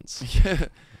Conscience. Yeah.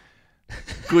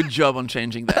 Good job on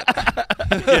changing that.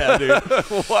 Yeah, dude.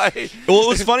 Why? Well, it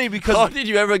was funny because... How did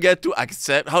you ever get to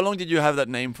accept? How long did you have that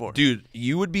name for? Dude,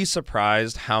 you would be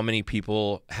surprised how many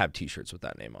people have T-shirts with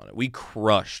that name on it. We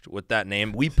crushed with that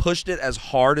name. We pushed it as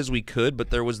hard as we could,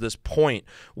 but there was this point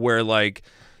where, like...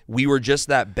 we were just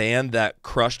that band that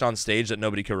crushed on stage that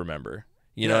nobody could remember.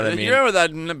 You know what I mean? You remember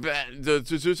that?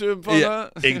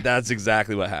 Yeah, that's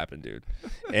exactly what happened, dude.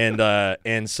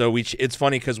 And so it's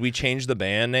funny because we changed the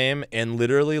band name, and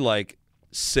literally like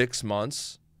 6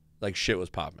 months, like shit was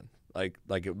popping, like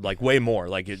way more.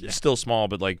 Like it's still small,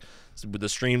 but like the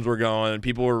streams were going, and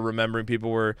people were remembering. People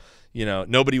were, you know,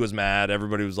 nobody was mad.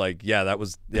 Everybody was like, yeah,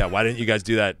 why didn't you guys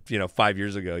do that, 5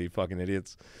 years ago, you fucking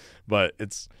idiots? But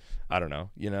it's. I don't know.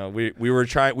 You know, we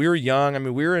were young. I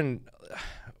mean,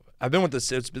 I've been with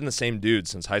it's been the same dude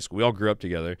since high school. We all grew up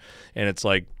together, and it's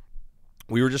like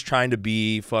we were just trying to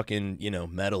be fucking,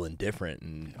 metal and different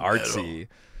and artsy.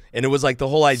 And it was like the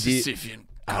whole idea.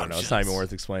 I don't know. It's not even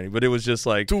worth explaining, but it was just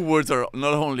like 2 words are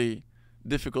not only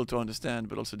difficult to understand,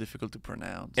 but also difficult to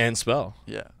pronounce and spell.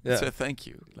 Yeah. So thank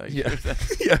you. Like, yeah.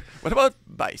 What about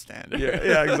bystander?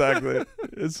 Yeah, exactly.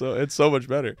 It's so much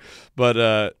better.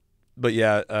 But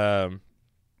yeah, I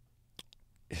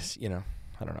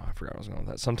don't know. I forgot what I was going with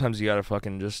that. Sometimes you gotta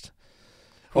fucking just.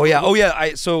 Oh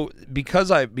yeah. So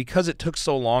because it took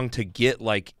so long to get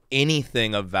like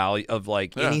anything of value of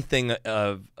like anything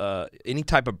of any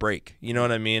type of break. You know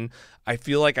what I mean? I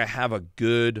feel like I have a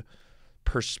good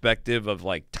perspective of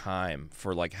like time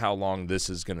for like how long this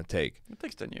is gonna take. It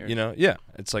takes 10 years. Yeah.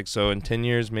 It's like, so in 10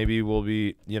 years maybe we'll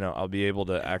be, I'll be able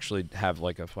to actually have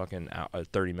like a fucking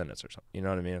 30 minutes or something. You know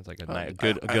what I mean? It's like a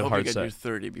good hard set. I hope you get your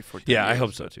 30 before 10 years. I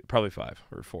hope so too. Probably 5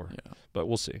 or 4. Yeah. But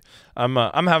we'll see. I'm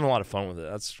having a lot of fun with it.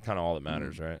 That's kind of all that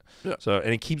matters, right? Yeah. So,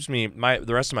 and it keeps me.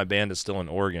 The rest of my band is still in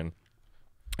Oregon,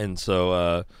 and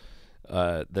so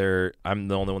I'm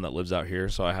the only one that lives out here.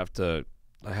 So I have to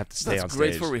stay on stage. That's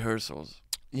great for rehearsals.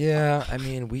 Yeah, I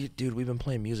mean, we've been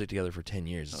playing music together for 10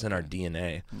 years. It's in our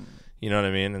DNA. You know what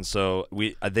I mean? And so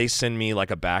they send me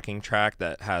like a backing track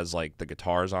that has like the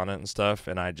guitars on it and stuff,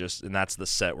 and that's the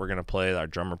set we're gonna play. Our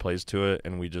drummer plays to it,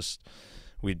 and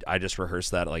I just rehearse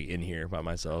that like in here by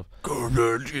myself. Yeah,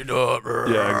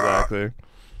 exactly.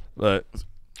 But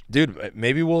dude,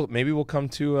 maybe we'll come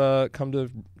to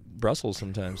Brussels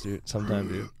sometime, dude.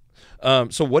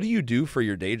 So what do you do for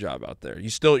your day job out there?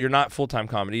 You're not full-time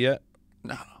comedy yet?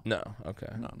 No. Okay.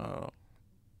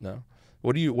 No.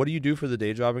 What do you do for the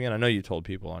day job again? I know you told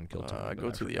people on Kill Tony. I go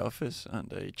to the office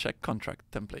and I check contract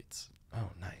templates.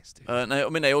 Oh, nice, dude. And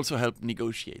I also help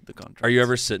negotiate the contract. Are you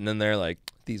ever sitting in there like,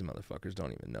 these motherfuckers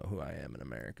don't even know who I am in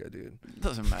America, dude? It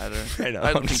doesn't matter. I know.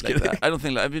 I don't think like that. I don't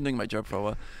think I've been doing my job for a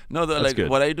while. No, like good.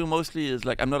 What I do mostly is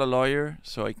like I'm not a lawyer,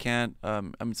 so I can't. I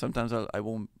mean, sometimes I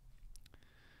won't.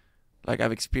 Like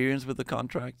I've experience with the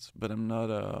contracts, but I'm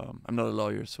not a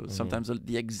lawyer, so sometimes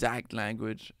the exact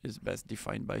language is best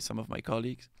defined by some of my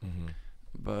colleagues.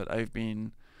 But I've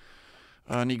been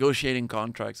negotiating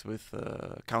contracts with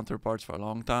counterparts for a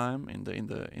long time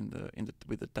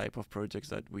with the type of projects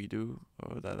that we do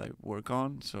or that I work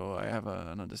on. So I have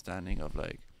an understanding of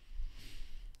like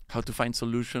how to find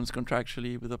solutions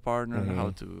contractually with a partner, Mm-hmm. how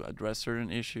to address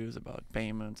certain issues about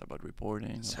payments, about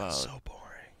reporting. Sounds so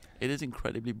boring. It is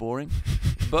incredibly boring,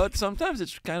 but sometimes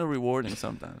it's kind of rewarding.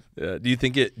 Sometimes. Yeah. Do you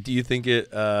think it?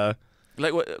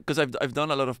 Like, because I've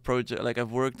done a lot of projects. Like,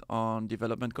 I've worked on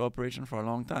development cooperation for a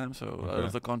long time. So a lot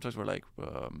of the contracts were like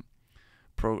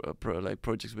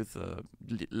projects with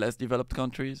less developed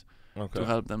countries to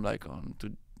help them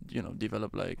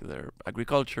develop like their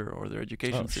agriculture or their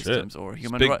education systems or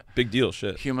big deal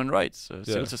shit. Human rights,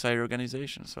 civil society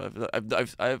organizations. So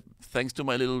I've thanks to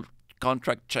my little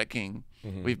contract checking,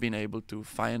 we've been able to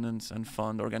finance and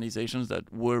fund organizations that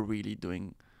were really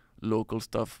doing local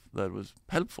stuff that was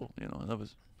helpful.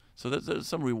 There's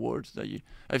some rewards that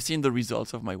I've seen the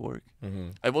results of my work.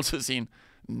 I've also seen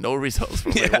no results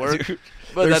from my work. Dude.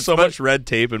 But there's so much red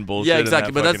tape and bullshit in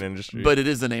that fucking industry. But it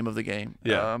is the name of the game.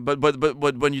 Yeah. But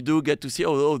when you do get to see,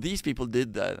 these people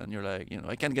did that, and you're like,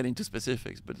 I can't get into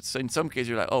specifics, but in some cases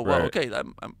you're like, oh, well, okay,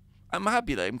 I'm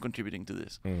happy that I'm contributing to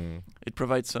this. It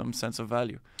provides some sense of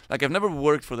value. Like, I've never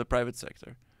worked for the private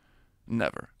sector.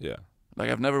 Never. Yeah. Like,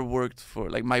 I've never worked for,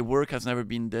 like, my work has never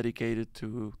been dedicated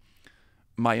to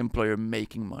my employer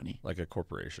making money. Like a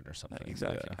corporation or something.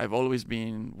 Exactly. Yeah. I've always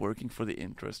been working for the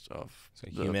interests of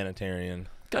humanitarian.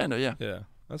 Kind of, yeah. Yeah,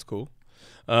 that's cool.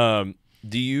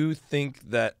 Do you think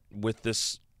that with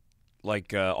this,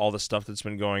 like all the stuff that's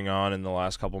been going on in the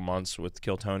last couple months with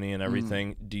Kill Tony and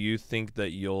everything, do you think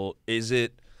that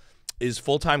is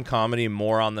full-time comedy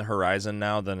more on the horizon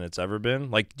now than it's ever been?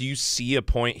 Like, do you see a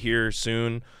point here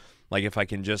soon, like if I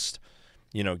can just,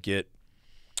 get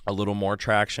a little more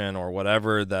traction or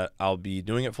whatever, that I'll be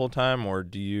doing it full-time, or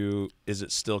is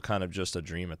it still kind of just a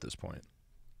dream at this point?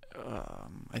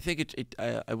 I think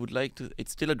I would like to.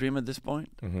 It's still a dream at this point,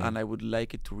 and I would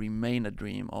like it to remain a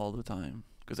dream all the time.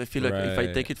 Because I feel like if I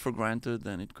take it for granted,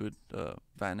 then it could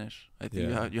vanish. I think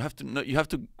you have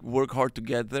to work hard to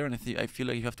get there, and I feel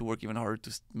like you have to work even harder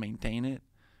to maintain it.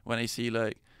 When I see,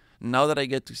 like, now that I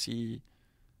get to see,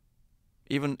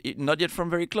 even not yet from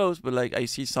very close, but like I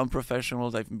see some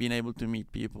professionals, I've been able to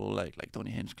meet people like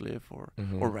Tony Hinchcliffe or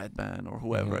Redman or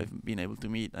whoever I've been able to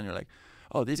meet, and you're like,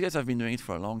 oh, these guys have been doing it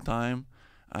for a long time,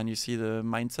 and you see the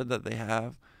mindset that they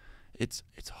have. It's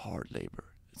hard labor.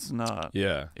 It's not.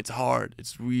 Yeah. It's hard.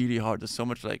 It's really hard. There's so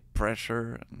much like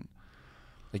pressure and.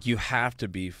 Like, you have to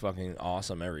be fucking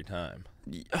awesome every time.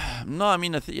 No, I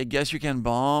mean, I guess you can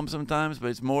bomb sometimes, but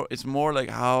it's more like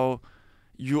how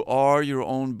you are your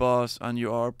own boss and you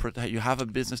have a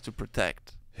business to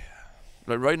protect. Yeah.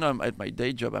 Like right now, at my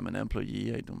day job, I'm an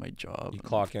employee. I do my job. You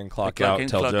clock in, clock out,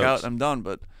 tell jokes. Out, I'm done.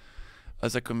 But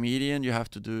as a comedian, you have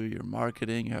to do your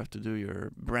marketing. You have to do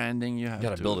your branding. You have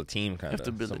to build a team. You have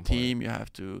to build a team. You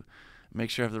have to make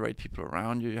sure you have the right people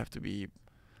around you. You have to be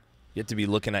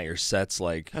looking at your sets,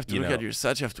 like you have to look at your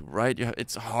sets. You have to write.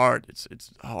 It's hard.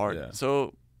 It's hard. Yeah.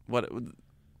 So but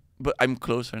I'm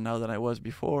closer now than I was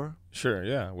before. Sure.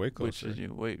 Yeah. Way closer.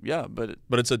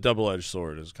 But it's a double-edged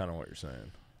sword, is kind of what you're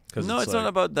saying. No, it's not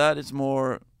about that. It's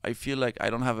more. I feel like I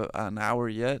don't have an hour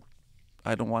yet.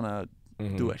 I don't want to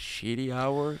do a shitty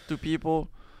hour to people.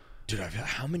 Dude,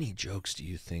 how many jokes do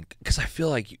you think? Because I feel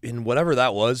like in whatever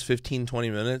that was, 15, 20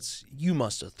 minutes, you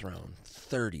must have thrown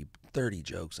 30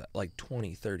 jokes at like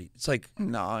 20, 30. It's like,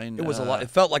 it was a lot.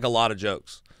 It felt like a lot of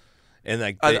jokes. And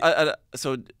like,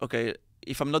 okay,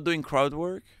 if I'm not doing crowd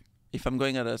work, if I'm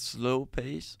going at a slow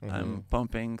pace, I'm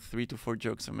pumping 3 to 4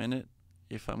 jokes a minute.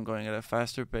 If I'm going at a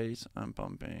faster pace, I'm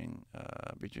pumping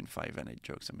between 5 and 8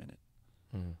 jokes a minute.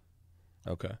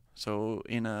 Okay. So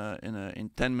in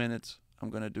 10 minutes, I'm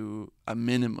gonna do a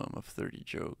minimum of 30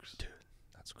 jokes. Dude,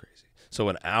 that's crazy. So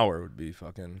an hour would be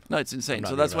fucking. No, it's insane.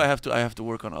 So that's why I have to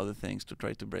work on other things to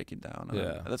try to break it down.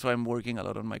 Yeah. That's why I'm working a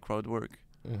lot on my crowd work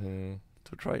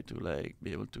to try to like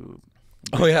be able to.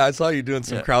 Oh yeah, I saw you doing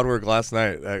some crowd work last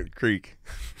night at Creek.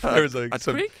 There was like at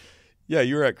Creek? Yeah,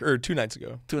 you were 2 nights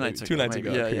ago. 2 nights ago. 2 nights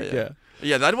ago. Yeah.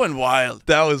 Yeah, that went wild.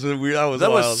 That was weird. That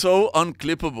was so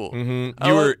unclippable.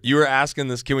 You were asking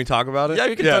this. Can we talk about it? Yeah,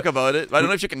 we can talk about it. I don't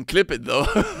know if you can clip it though.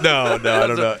 No, I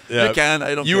don't know. Yeah. You can.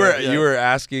 I don't. You were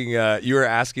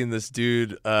asking this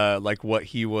dude like what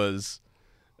he was,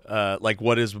 like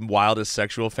what his wildest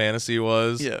sexual fantasy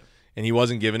was. Yeah. And he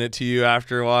wasn't giving it to you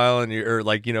after a while, and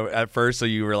at first, so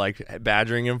you were like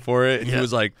badgering him for it, and he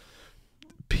was like,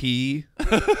 pee.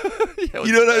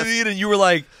 You know what I mean? And you were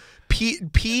like,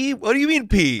 pee? What do you mean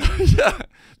pee? Yeah.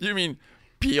 You mean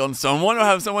pee on someone or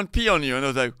have someone pee on you? And I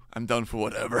was like, I'm down for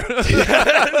whatever.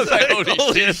 I was like,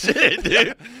 holy shit,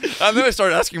 dude. And then I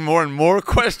started asking more and more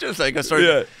questions. Like I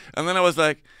started, and then I was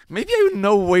like, maybe I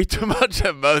know way too much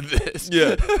about this.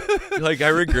 Yeah. Like, I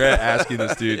regret asking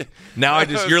this dude. Now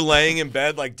you're laying in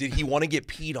bed, like, did he want to get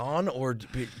peed on or,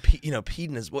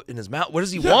 peed in his mouth? What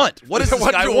does he want? What does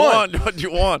this guy want? What do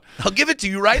you want? I'll give it to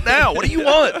you right now. What do you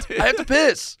want? I have to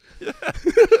piss. Yeah.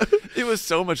 It was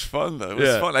so much fun, though. It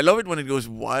was fun. I love it when it goes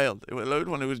wild. I love it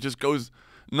when it just goes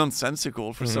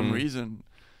nonsensical for some reason.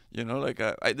 You know, like,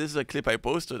 this is a clip I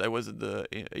posted. I was in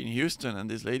Houston,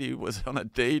 and this lady was on a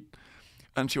date.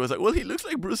 And she was like, well, he looks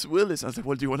like Bruce Willis. I was like,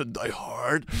 well, do you want to die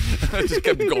hard? And I just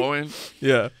kept going.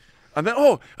 Yeah. And then,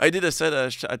 I did a set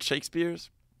at Shakespeare's.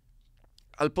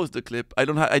 I'll post the clip. I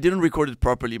didn't record it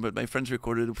properly, but my friends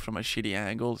recorded it from a shitty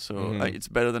angle, so it's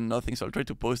better than nothing. So I'll try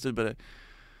to post it. But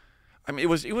I mean, it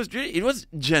was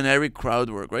generic crowd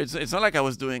work, right? It's not like I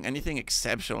was doing anything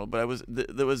exceptional, but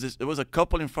there was a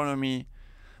couple in front of me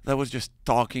that was just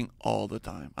talking all the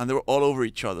time, and they were all over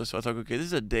each other. So I was like, okay, this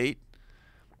is a date.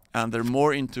 And they're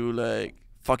more into like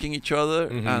fucking each other,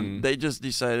 and they just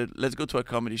decided, let's go to a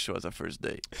comedy show as a first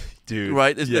date, dude.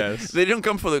 Right? Yes. They didn't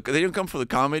come for the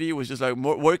comedy. It was just like,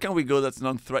 where can we go that's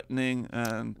non-threatening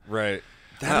and right.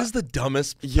 That is the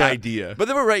dumbest idea. But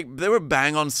they were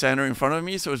bang on center in front of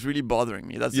me, so it's really bothering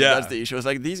me. That's the issue. It's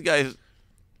like these guys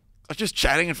are just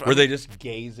chatting in front. Were they just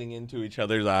gazing into each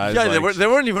other's eyes? Yeah, like... they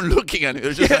weren't even looking at me. They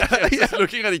were just, just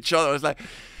looking at each other. I was like.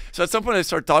 So at some point I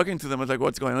started talking to them. I was like,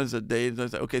 "What's going on? It's a date." I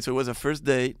was like, "Okay." So it was a first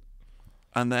date,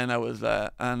 and then I was I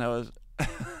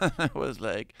was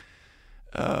like,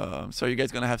 "So you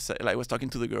guys gonna have sex?" Like, I was talking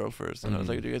to the girl first, and I was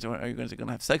like, "Are you guys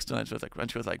gonna have sex tonight?" She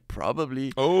was like,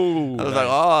 "Probably." Oh. And I was like,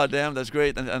 "Oh, damn, that's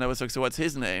great." And I was like, "So what's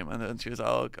his name?" And then she was like,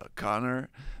 "Oh, Connor."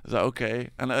 I was like,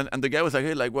 "Okay." And the guy was like,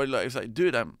 "Hey, like, what?" Like, I was like,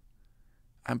 "Dude, I'm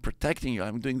protecting you.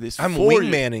 I'm doing this. I'm for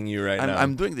wingmanning you right now.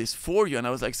 I'm doing this for you." And I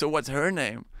was like, "So what's her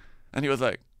name?" And he was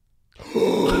like.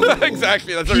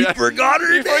 Exactly. That's he forgot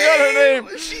her name. Forgot her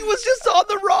name. She was just on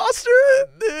the roster,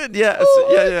 dude. Yeah. Oh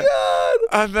my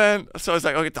God. And then so I was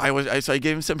like, okay, so I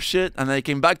gave him some shit, and then I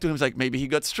came back to him. It's like maybe he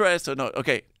got stressed or no.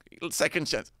 Okay, second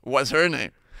chance. What's her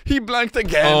name? He blanked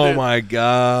again. Oh dude. My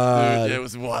God. Dude, it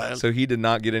was wild. So he did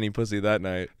not get any pussy that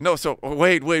night. No. So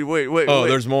wait. Oh,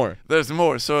 there's more. There's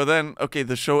more. So then, okay,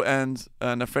 the show ends,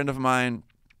 and a friend of mine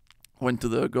went to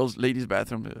the ladies'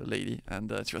 bathroom,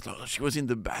 and she was in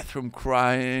the bathroom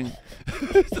crying.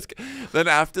 Then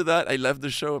after that, I left the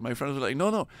show, and my friends were like,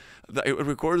 no. I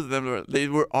recorded them. They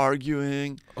were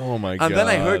arguing. Oh my God. And then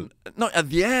I heard, at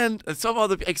the end, some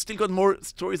other, I still got more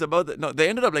stories about that. No, they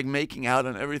ended up like making out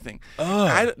and everything.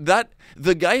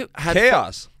 The guy had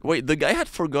chaos. The guy had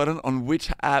forgotten on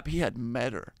which app he had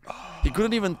met her. He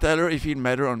couldn't even tell her if he'd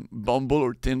met her on Bumble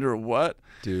or Tinder or what.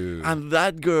 Dude. And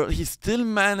that girl, he still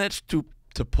managed to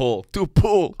pull through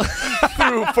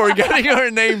forgetting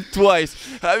her name twice,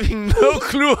 having no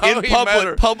clue how in he met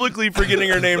her. Publicly forgetting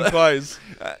her name twice.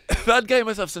 That guy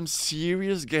must have some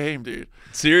serious game, dude.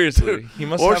 Seriously, he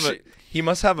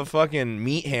must have a fucking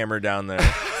meat hammer down there.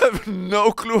 I have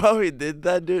no clue how he did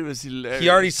that, dude. It was hilarious. He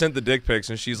already sent the dick pics,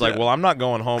 and she's like, "Well, I'm not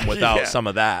going home without some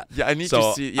of that." Yeah, I need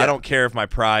to see. Yeah. I don't care if my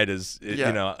pride is,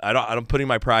 I'm putting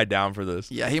my pride down for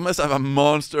this. Yeah, he must have a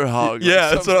monster hog.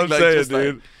 Yeah, that's what I'm saying,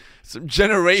 dude. Like some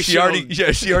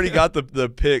generational. She already got the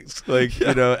pics, like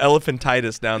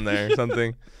elephantitis down there or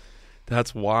something.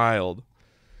 That's wild.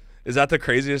 Is that the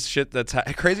craziest shit that's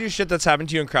happened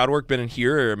to you in crowd work? Been in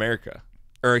here or America?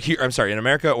 Or here, I'm sorry, in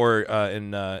America or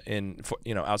in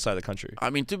outside the country. I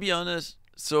mean, to be honest,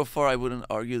 so far I wouldn't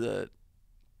argue that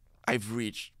I've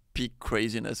reached peak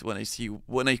craziness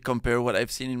when I compare what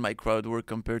I've seen in my crowd work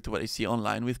compared to what I see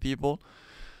online with people.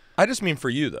 I just mean for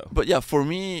you though. But yeah, for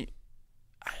me,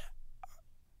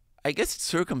 I guess it's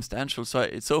circumstantial.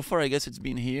 So far, I guess it's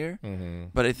been here.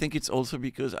 But I think it's also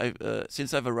because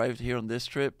since I've arrived here on this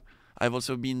trip, I've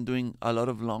also been doing a lot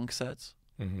of long sets.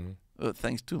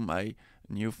 Thanks to my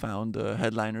newfound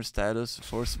headliner status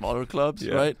for smaller clubs,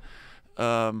 right?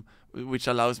 Which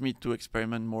allows me to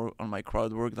experiment more on my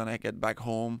crowd work than I get back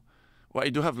home. Well, I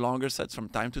do have longer sets from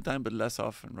time to time, but less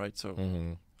often, right? So,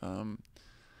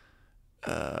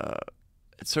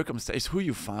 it's circumstance. It's who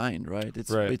you find, right?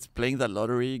 It's playing that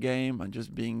lottery game and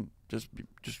just being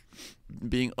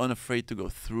unafraid to go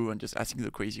through and just asking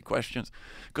the crazy questions.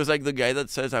 Because like the guy that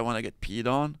says I want to get peed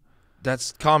on,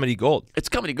 that's comedy gold. It's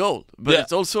comedy gold, but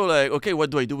it's also like, okay, what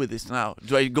do I do with this now?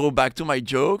 Do I go back to my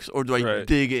jokes or do I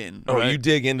dig in? Oh, you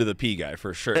dig into the pee guy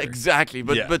for sure. Exactly,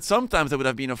 but sometimes I would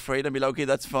have been afraid and be like, okay,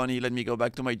 that's funny. Let me go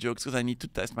back to my jokes because I need to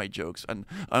test my jokes and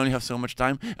I only have so much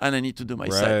time and I need to do my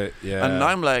set. Yeah. And now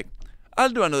I'm like, I'll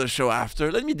do another show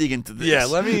after. Let me dig into this. Yeah,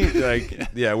 let me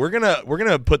we're gonna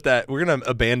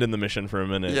abandon the mission for a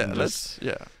minute.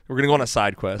 Yeah, we're gonna go on a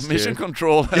side quest. Mission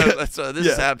control. This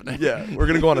is happening. Yeah, we're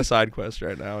gonna go on a side quest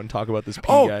right now and talk about this P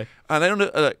guy. And I don't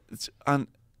know.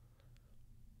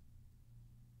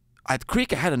 At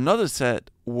Creek, I had another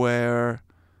set where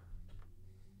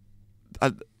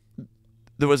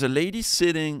there was a lady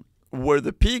sitting where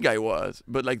the P guy was,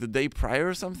 but like the day prior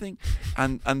or something,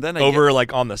 and then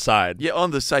like on the side. Yeah,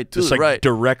 on the side too, just like right?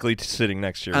 Directly sitting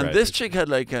next to you. And this chick had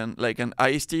like an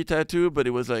iced tea tattoo, but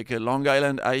it was like a Long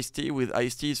Island iced tea with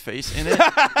iced tea's face in it. And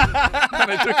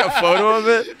I took a photo of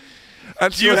it.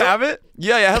 And do you have it?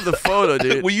 Yeah, I have the photo,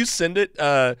 dude. Will you send it?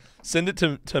 Send it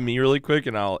to me really quick,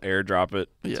 and I'll airdrop it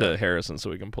to Harrison so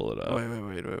we can pull it up.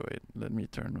 Wait. Let me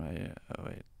turn my.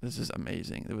 Wait. This is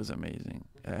amazing. It was amazing.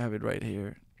 I have it right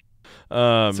here.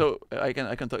 So I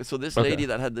can talk. So this lady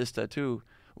that had this tattoo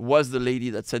was the lady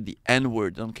that said the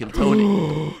N-word on Kill Tony.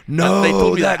 No, and they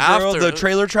told me that girl, after. the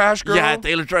trailer trash girl. Yeah,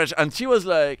 Taylor Trash, and she was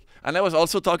like, and I was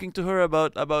also talking to her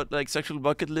about like sexual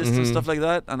bucket lists and stuff like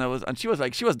that, and she was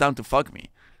like, she was down to fuck me.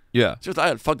 Yeah. She was like,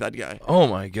 I'll fuck that guy. Oh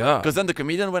my god. Because then the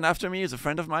comedian went after me. He's a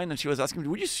friend of mine, and she was asking me,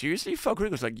 would you seriously fuck Rick?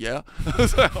 I was like, yeah. I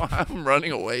was like, I'm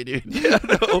running away, dude. Yeah,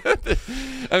 no.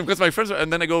 And because my friends,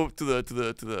 and then I go to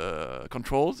the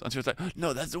controls, and she was like,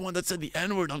 no, that's the one that said the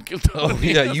N-word on Kill Tony. Oh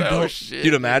yeah, you like, don't. oh, shit,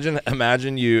 dude,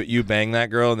 imagine you bang that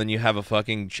girl, and then you have a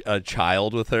fucking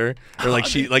child with her, or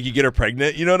like you get her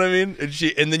pregnant. You know what I mean?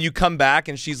 And then you come back,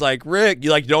 and she's like, Rick,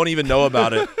 you like don't even know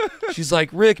about it. She's like,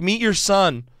 Rick, meet your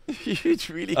son. You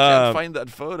really can't find that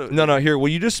photo. No, here. Will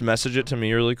you just message it to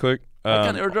me really quick? I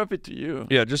can airdrop it to you.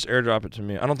 Yeah, just airdrop it to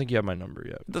me. I don't think you have my number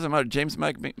yet. It doesn't matter. James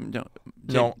Mac.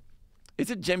 No. Is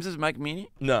it James's Mac Mini?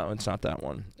 No, it's not that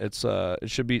one. It's it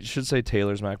should say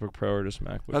Taylor's MacBook Pro or just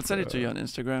MacBook. I'll send it to you on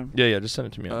Instagram. Yeah, just send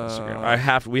it to me on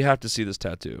Instagram. We have to see this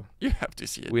tattoo. You have to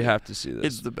see it. We have to see this.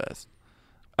 It's the best.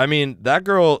 I mean, that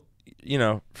girl, you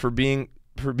know, for being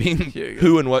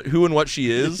who and what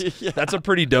she is, that's a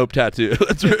pretty dope tattoo.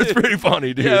 It's pretty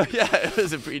funny, dude. Yeah, it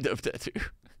was a pretty dope tattoo.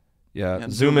 Yeah,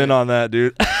 zoom in on that,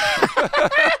 dude.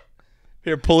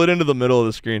 Here, pull it into the middle of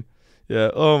the screen. Yeah.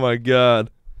 Oh my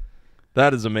god,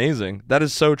 that is amazing. That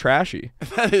is so trashy.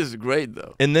 That is great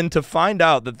though. And then to find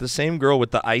out that the same girl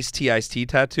with the iced tea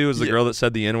tattoo is the girl that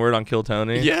said the N-word on Kill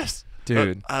Tony. Yes.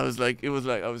 Dude, I was like, I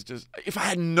was just, if I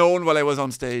had known while I was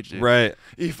on stage, dude, right?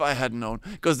 If I had known,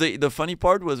 because the funny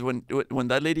part was when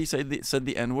that lady said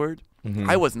the N-word,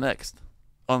 I was next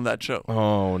on that show.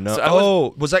 Oh no!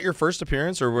 So was that your first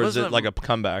appearance, or was it like a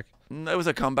comeback? It was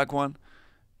a comeback one.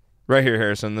 Right here,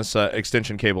 Harrison. This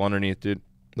extension cable underneath, dude,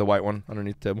 the white one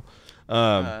underneath the table.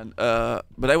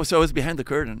 But I was behind the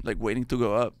curtain, like waiting to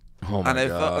go up. Oh my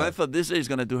god! I thought this lady's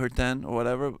gonna do her 10 or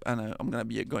whatever, and I'm gonna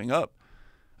be going up.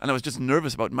 And I was just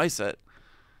nervous about my set.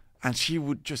 And she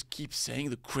would just keep saying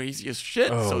the craziest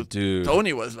shit. Oh, so dude.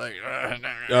 Tony was like...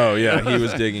 Oh, yeah. He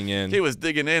was digging in. He was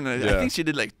digging in. I think she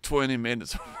did like 20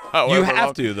 minutes. You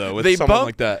have to, though, with someone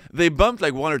like that. They bumped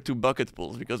like 1 or 2 bucket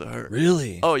pulls because of her.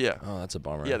 Really? Oh, yeah. Oh, that's a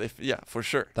bummer. Yeah, for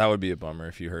sure. That would be a bummer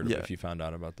if you heard if you found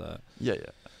out about that. Yeah.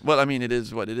 Well, I mean, it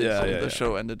is what it is. Yeah, the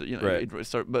show ended, you know, right. it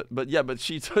started, but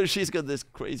she's got this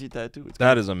crazy tattoo.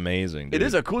 That is amazing, dude. It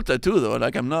is a cool tattoo, though.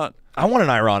 Like, I want an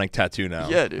ironic tattoo now.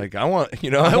 Yeah, dude. Like, I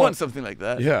want something like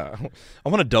that. Yeah. I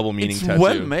want a double meaning tattoo. It's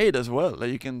well made as well.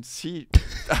 Like, you can see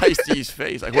Ice-T's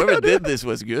face. Like, whoever did this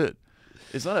was good.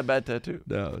 It's not a bad tattoo.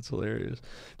 No, it's hilarious.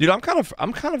 Dude, I'm kind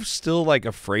of still like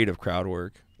afraid of crowd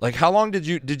work. Like, how long did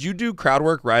you do crowd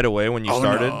work right away when you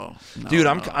started? No. Dude,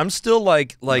 I'm still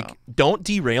like don't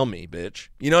derail me, bitch.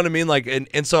 You know what I mean? Like,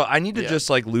 and so I need to just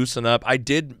like loosen up.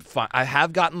 I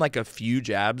have gotten like a few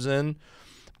jabs in,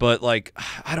 but like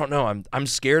I don't know. I'm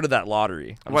scared of that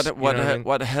lottery.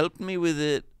 What helped me with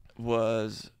it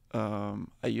was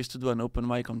I used to do an open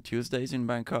mic on Tuesdays in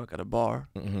Bangkok at a bar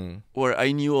where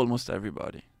I knew almost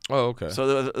everybody. Oh, okay. So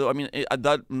there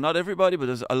was, not everybody, but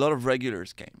there's a lot of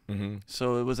regulars came.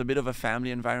 So it was a bit of a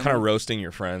family environment. Kind of roasting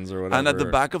your friends or whatever. And at the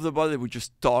back of the bar, they would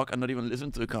just talk and not even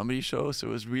listen to the comedy show. So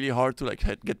it was really hard to like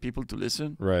get people to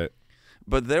listen. Right.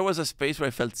 But there was a space where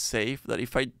I felt safe that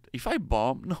if I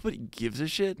bomb, nobody gives a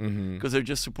shit because they're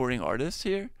just supporting artists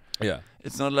here. Yeah.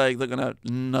 It's not like they're gonna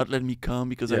not let me come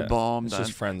because I bombed. It's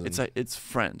just friends. It's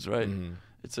friends, right?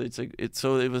 So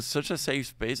it was such a safe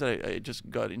space that I just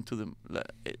got into them.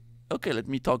 Okay, let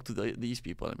me talk to these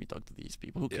people. Let me talk to these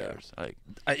people. Who cares?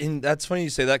 And that's funny you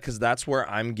say that because that's where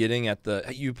I'm getting at the.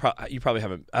 You probably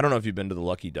haven't. I don't know if you've been to the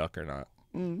Lucky Duck or not.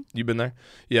 You been there?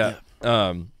 Yeah.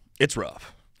 It's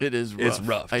rough. It is rough. It's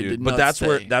rough, dude. I did but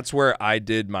not that's where I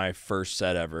did my first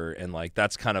set ever, and like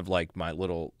that's kind of like my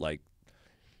little like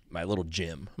my little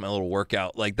gym, my little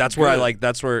workout. Like that's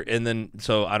where and then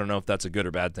so I don't know if that's a good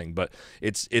or bad thing, but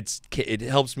it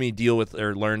helps me deal with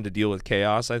or learn to deal with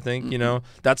chaos. I think you know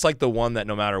that's like the one that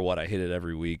no matter what I hit it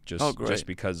every week just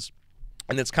because,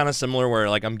 and it's kind of similar where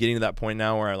like I'm getting to that point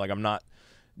now where like I'm not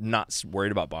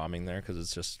worried about bombing there because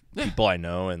it's just people I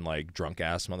know and like drunk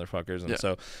ass motherfuckers, and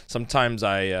so sometimes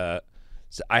I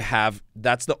have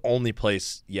that's the only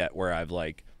place yet where I've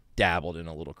like dabbled in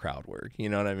a little crowd work, you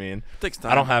know what I mean? Takes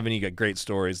time. I don't have any great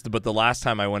stories, but the last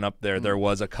time I went up there, there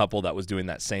was a couple that was doing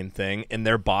that same thing, and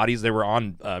their bodies, they were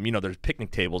on, you know, there's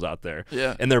picnic tables out there,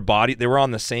 and they were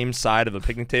on the same side of a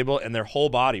picnic table, and their whole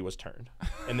body was turned,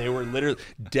 and they were literally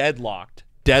deadlocked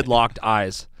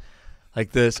eyes,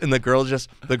 like this, and the girl's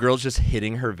just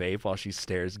hitting her vape while she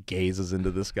gazes into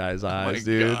this guy's eyes,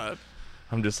 dude. God.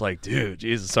 I'm just like, dude,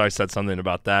 Jesus. So I said something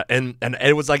about that, and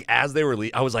it was like as they were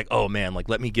I was like, oh man, like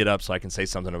let me get up so I can say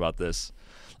something about this.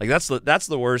 Like that's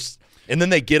the worst. And then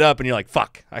they get up, and you're like,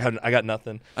 fuck, I got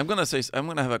nothing. I'm gonna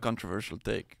have a controversial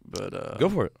take, but go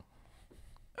for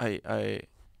it. I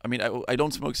mean I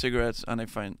don't smoke cigarettes, and I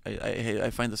find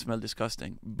the smell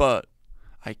disgusting, but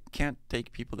I can't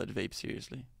take people that vape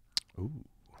seriously. Ooh,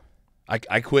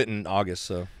 I quit in August,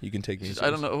 so you can take me seriously.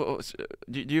 I don't know.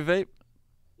 Do you vape?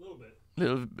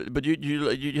 Little bit, but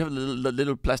you have a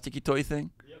little plasticky toy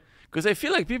thing. Yep. Because I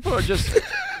feel like people are just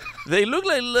they look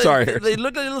like they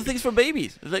look like little things for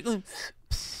babies.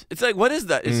 It's like what is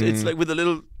that? It's like with a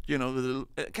little, you know,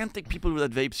 I can't take people with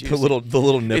that vape seriously. The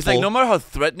little nipple. It's like no matter how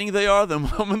threatening they are, the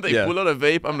moment they pull out a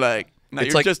vape, I'm like, nah,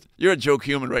 you're a joke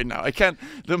human right now. I can't.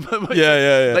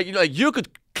 Yeah. Like you could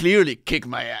clearly kick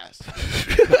my ass.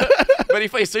 But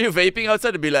if I saw you vaping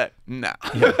outside, I'd be like, nah.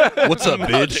 Yeah. What's up,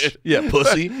 bitch? Dude. Yeah,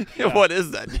 pussy. Yeah. What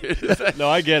is that, dude? No,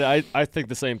 I get it. I think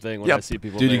the same thing when I see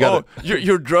people. Dude,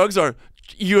 your drugs are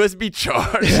USB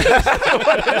charged. What is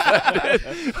that,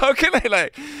 dude? How can I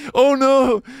like? Oh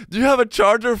no! Do you have a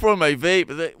charger for my vape?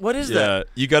 Like, what is that?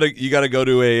 You gotta go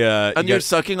to a. And you're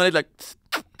sucking on it like.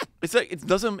 It's like it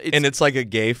doesn't. And it's like a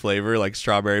gay flavor, like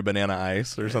strawberry banana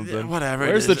ice or something. Yeah, whatever.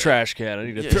 Where's the trash can? I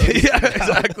need to throw it. Yeah,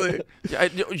 exactly.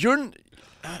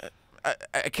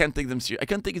 I can't take them seriously. I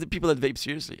can't take the people that vape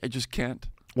seriously. I just can't.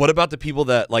 What about the people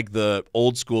that like the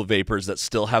old school vapors that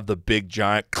still have the big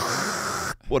giant?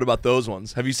 What about those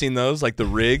ones? Have you seen those? Like the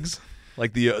rigs?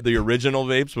 Like the original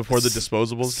vapes before the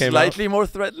disposables came out? Slightly more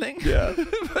threatening. Yeah.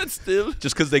 But still.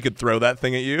 Just because they could throw that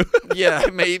thing at you? Yeah,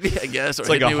 maybe, I guess. It's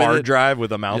like a hard drive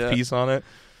with a mouthpiece on it.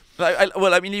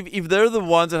 Well, I mean, if they're the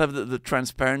ones that have the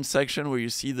transparent section where you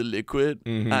see the liquid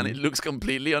and it looks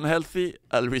completely unhealthy,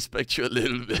 I'll respect you a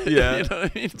little bit. Yeah. You know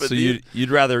what I mean? But so you'd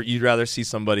rather see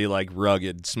somebody like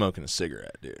rugged smoking a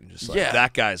cigarette, dude. Just like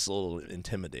that guy's a little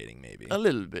intimidating, maybe. A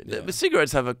little bit. Yeah. But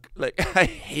cigarettes have I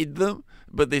hate them,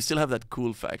 but they still have that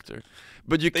cool factor.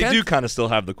 But they do kind of still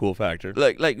have the cool factor.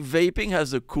 Like vaping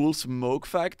has a cool smoke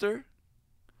factor.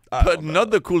 But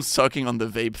not the cool sucking on the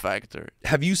vape factor.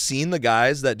 Have you seen the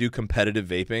guys that do competitive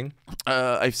vaping?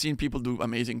 I've seen people do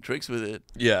amazing tricks with it.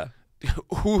 Yeah.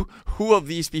 Who of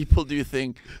these people do you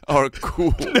think are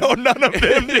cool? No, none of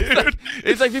them, dude.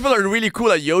 It's like people are really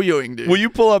cool at yo-yoing, dude. Will you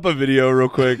pull up a video real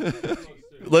quick?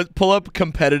 Let's pull up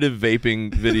competitive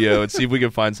vaping video and see if we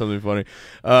can find something funny.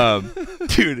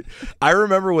 Dude, I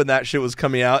remember when that shit was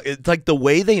coming out. It's like the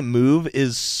way they move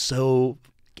is so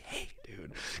gay,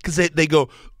 dude. Because they go...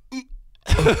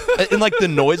 and like the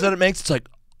noise that it makes, it's like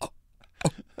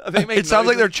it sounds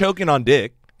like they're choking on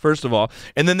dick, first of all,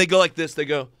 and then they go like this. They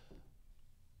go,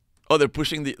 oh, they're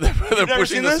pushing the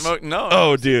pushing the smoke. No,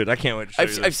 oh, dude, I can't wait to show you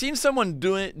this. I've seen someone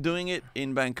doing it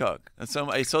in Bangkok. And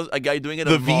I saw a guy doing it.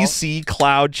 The VC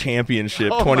Cloud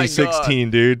Championship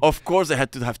 2016, dude. Of course, they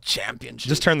had to have championship.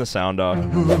 Just turn the sound off.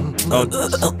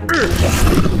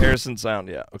 Harrison sound,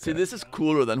 yeah. Okay. See, this is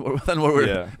cooler than what we're.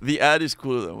 Yeah. The ad is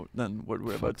cooler than what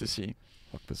we're about to see.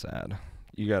 Fuck this ad.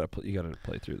 You gotta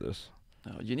play through this.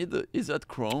 No, you need is that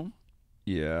Chrome?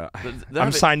 Yeah,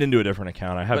 I'm signed into a different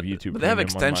account. I have YouTube. But they have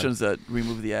extensions that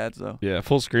remove the ads, though. Yeah,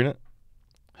 full screen it.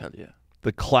 Hell yeah.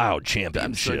 The Cloud Championship.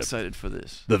 I'm so excited for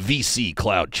this. The VC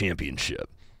Cloud Championship.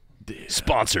 Yeah.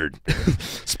 Sponsored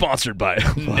by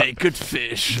Naked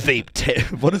Fish.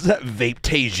 What is that?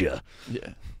 Vapetasia.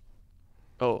 Yeah.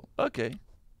 Oh, okay.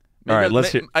 Maybe all right,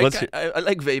 let's hear. I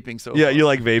like vaping, so. Yeah, you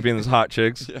like vaping. There's hot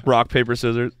chicks. Yeah. Rock, paper,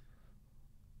 scissors.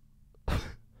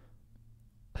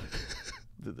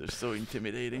 Dude, they're so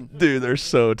intimidating. Dude, they're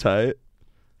so tight.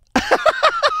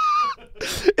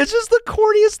 It's just the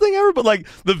corniest thing ever, but like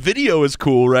the video is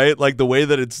cool, right? Like the way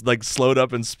that it's like slowed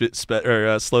up and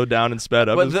slowed down and sped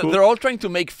up. But is cool. They're all trying to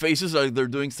make faces like they're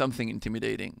doing something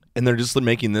intimidating, and they're just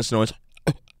making this noise.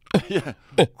 Yeah.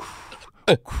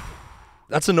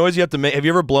 That's a noise you have to make. Have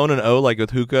you ever blown an O like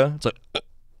with hookah? It's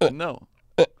like no.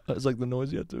 It's like the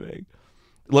noise you have to make.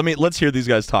 Let's hear these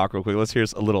guys talk real quick. Let's hear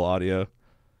a little audio.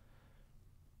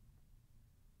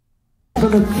 For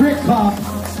the trick pop,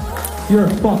 you're a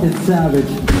fucking savage.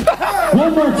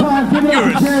 One more time, give it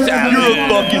up to Taylor. You're a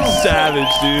fucking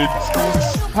savage,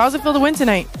 dude. How does it feel to win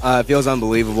tonight? It feels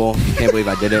unbelievable. Can't believe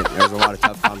I did it. There was a lot of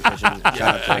tough competition. Shout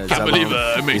out to I can't believe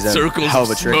I made He's a circles hell of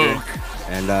a of trigger. smoke.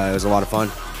 And it was a lot of fun.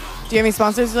 Do you have any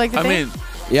sponsors you like to I thank? mean,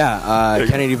 Yeah,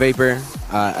 Kennedy Vapor,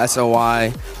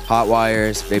 SOY, Hot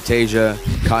Wires, Vapetasia,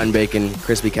 Cotton Bacon,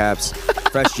 Crispy Caps,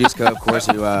 Fresh Juice Co, of course,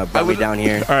 who brought me down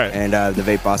here, All right. and the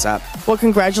Vape Boss app. Well,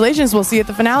 congratulations. We'll see you at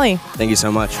the finale. Thank you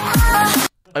so much.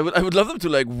 I would love them to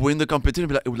like win the competition.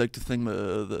 Be like, I would like to thank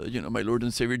my Lord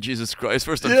and Savior Jesus Christ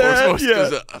first and foremost.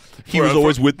 'Cause, He was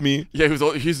always with me. Yeah,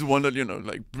 he's the one that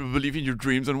like believe in your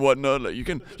dreams and whatnot. Like you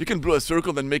can blow a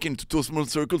circle, then make it into 2 small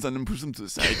circles, and then push them to the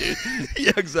side, dude.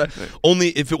 Yeah, exactly.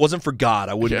 Only if it wasn't for God,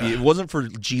 I wouldn't be. Yeah. It wasn't for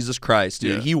Jesus Christ,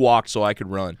 dude. Yeah. He walked so I could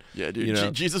run. Yeah, dude. You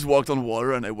know? Jesus walked on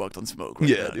water, and I walked on smoke. Right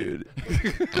Yeah, now, dude.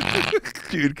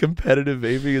 Dude, competitive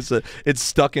vaping it's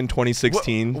stuck in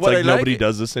 2016. What It's I like nobody like-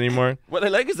 does this anymore. What I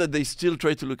like is that they still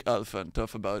try to look alpha and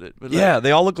tough about it. But Yeah, they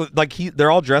all look like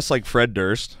they're all dressed like Fred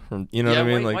Durst. You know what I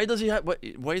mean? Why Like, does he have?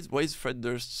 Why is Fred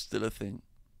Durst still a thing?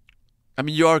 I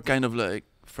mean, you are kind of like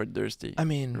Fred Dursty. I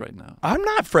mean, right now. I'm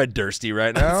not Fred Dursty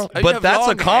right now, You but have that's a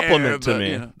long compliment hair, to but,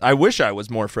 me. you know. I wish I was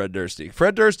more Fred Dursty.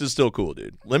 Fred Durst is still cool,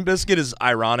 dude. Limp Bizkit is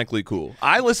ironically cool.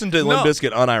 I listen to Limp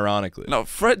Bizkit unironically. No,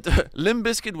 Limp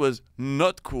Bizkit was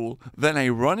not cool, then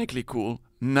ironically cool,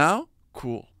 now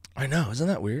cool. I know, isn't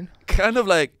that weird? Kind of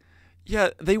like,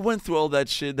 yeah, they went through all that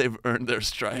shit. They've earned their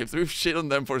stripes. We've shit on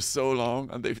them for so long,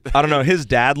 and they've. I don't know. His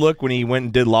dad look when he went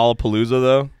and did Lollapalooza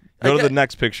though. Go to the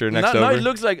next picture, next now over. it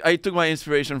looks like I took my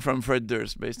inspiration from Fred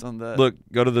Durst based on that. Look,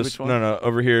 go to this. Which one? No,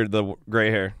 over here, the gray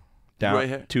hair. Down. Gray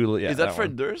hair? Yeah, Is that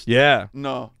Fred one. Durst? Yeah.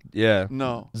 No. Yeah.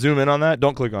 No. Zoom in on that.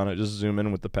 Don't click on it. Just zoom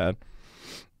in with the pad.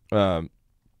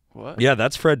 What? Yeah,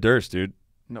 that's Fred Durst, dude.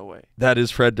 No way. That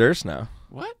is Fred Durst now.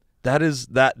 What? That is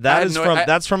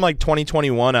that's from like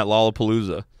 2021 at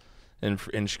Lollapalooza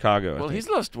in Chicago. Well, I think. he's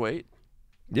lost weight.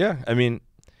 Yeah, I mean,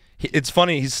 it's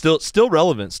funny. He's still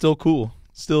relevant, still cool,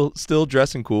 still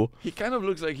dressing cool. He kind of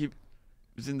looks like he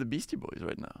is in the Beastie Boys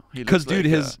right now. Because dude,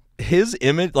 his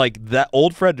image, like that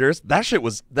old Fred Durst, that shit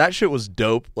was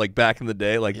dope. Like back in the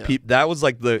day, like that was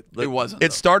like the it wasn't.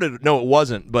 It started. No, it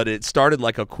wasn't. But it started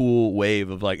like a cool wave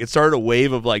of like. It started a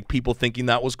wave of like people thinking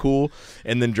that was cool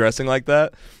and then dressing like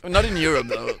that. Not in Europe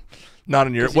though. Not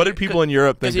in Europe. What did people in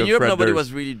Europe think of in Europe, Fred nobody Durst?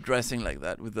 was really dressing like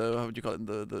that with the, how would you call it,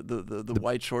 the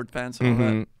white short pants and all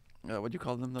that. What do you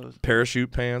call them, those?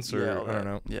 Parachute pants, or I don't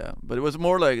know. Yeah, but it was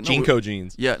more like Jinko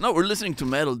jeans. Yeah, no, we're listening to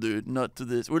metal, dude, not to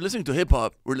this. We're listening to hip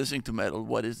hop. We're listening to metal.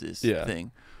 What is this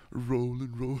thing? Roll.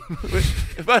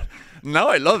 But now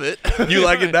I love it. You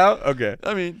like it now? Okay.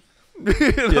 I mean,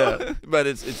 yeah, but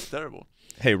it's terrible.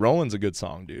 Hey, Rolling's a good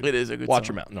song, dude. It is a good Watch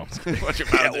song. your mouth. No. Watch your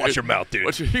mouth, dude. Watch your mouth,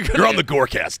 dude. You're on the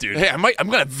Gorcast, dude. Hey, I'm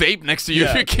gonna vape next to you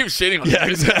if you keep shitting on me. Yeah,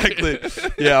 exactly.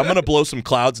 Yeah, I'm gonna blow some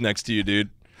clouds next to you, dude.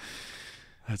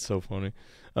 That's so funny.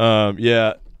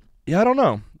 Yeah, I don't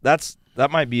know.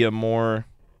 That might be a more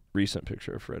recent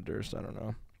picture of Fred Durst. I don't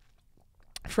know.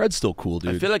 Fred's still cool,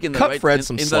 dude. I feel like in the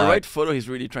right photo, he's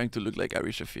really trying to look like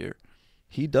Ari Shaffir.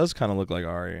 He does kind of look like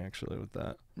Ari, actually, with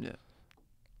that. Yeah.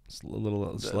 It's a little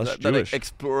less that Jewish.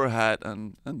 explorer hat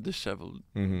and disheveled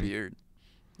beard.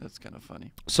 That's kind of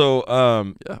funny.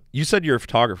 So, you said you're a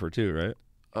photographer too, right?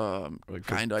 Like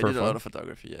kind of. I did a lot of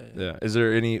photography. Yeah. Is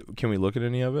there any? Can we look at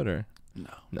any of it or? No.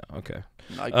 No. Okay.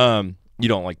 No, you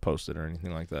don't like post it or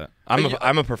anything like that.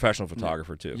 I'm a professional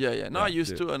photographer too. Yeah. No, I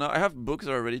used to. And I have books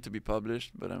that are ready to be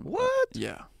published, but I'm. What?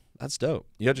 Yeah. That's dope.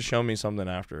 You have to show me something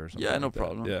after or something. Yeah, no like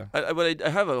problem. Yeah. But I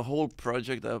have a whole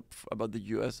project about the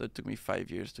U.S. that took me 5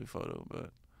 years to photo,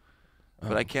 but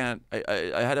I can't.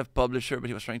 I had a publisher, but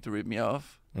he was trying to rip me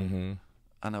off. Mm-hmm.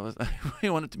 And I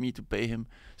really wanted me to pay him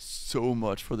so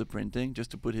much for the printing just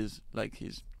to put his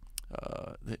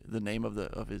the name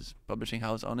of his publishing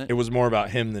house on it. It was more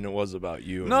about him than it was about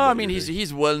you. No, I mean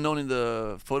he's well known in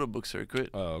the photo book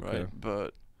circuit. Oh, okay.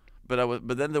 Right?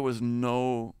 But then there was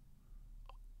no.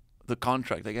 The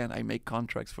contract again. I make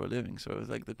contracts for a living, so it was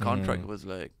like the contract was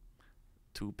like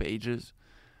 2 pages.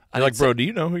 You're like, bro, do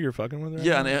you know who you're fucking with? Right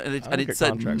yeah, now? and it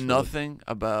said nothing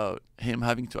about him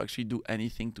having to actually do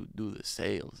anything to do the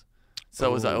sales.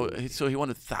 So so he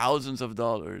wanted thousands of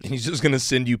dollars. He's just gonna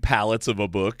send you pallets of a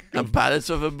book. And pallets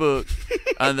of a book,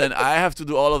 and then I have to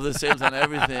do all of the sales and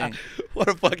everything. What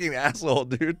a fucking asshole,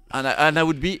 dude! And I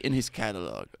would be in his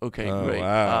catalog. Okay, great.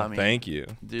 Wow, I mean, thank you.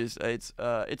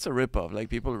 It's a rip-off. Like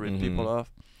people rip people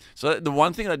off. So the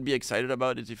one thing I'd be excited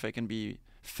about is if I can be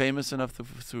famous enough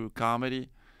through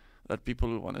comedy that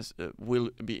people will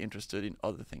be interested in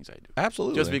other things I do.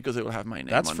 Absolutely. Just because it will have my name.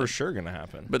 That's on for it. sure gonna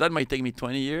happen. But that might take me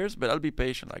 20 years. But I'll be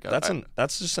patient. Like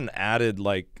that's just an added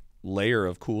like layer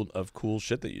of cool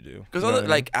shit that you do. Because other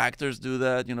like actors do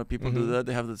that. You know, people do that.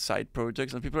 They have the side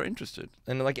projects, and people are interested.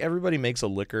 And like everybody makes a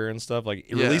liquor and stuff. Like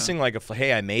releasing like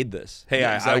hey, I made this. Hey,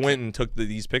 I went and took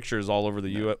these pictures all over the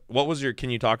U.S. What was your?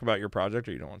 Can you talk about your project,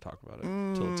 or you don't want to talk about it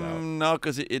until it's out? No,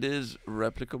 because it is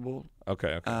replicable.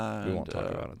 Okay. We won't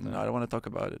talk about it then. No, I don't want to talk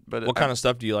about it. But what kind of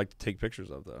stuff do you like to take pictures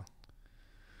of, though?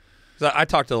 I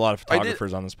talked to a lot of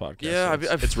photographers on this podcast. Yeah,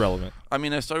 so it's relevant. I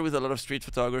mean, I started with a lot of street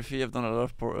photography. I've done a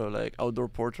lot of like outdoor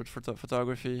portrait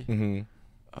photography.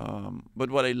 But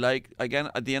what I like,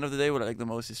 again, at the end of the day, what I like the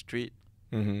most is street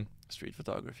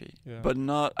photography. Yeah. But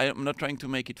I'm not trying to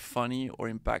make it funny or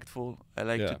impactful. I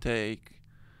like to take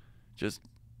just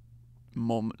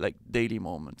like daily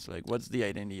moments. Like, what's the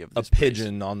identity of this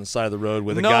pigeon place? On the side of the road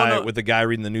with a guy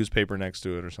reading the newspaper next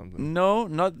to it or something? No,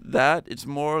 not that. It's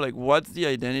more like, what's the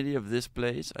identity of this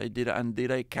place? Did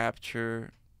I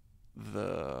capture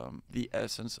the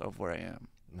essence of where I am?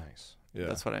 Nice. Yeah,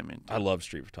 that's what I mean. I love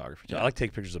street photography. Yeah. I like to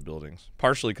take pictures of buildings,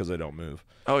 partially because they don't move.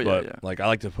 Oh yeah, but like I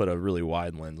like to put a really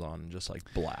wide lens on and just like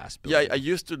blast buildings. Yeah, I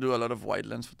used to do a lot of wide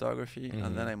lens photography,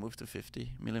 and then I moved to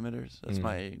 50 millimeters. That's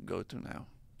my go-to now.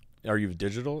 Are you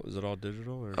digital? Is it all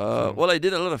digital? Or well, I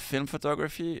did a lot of film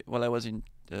photography while I was in.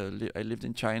 I lived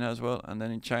in China as well, and then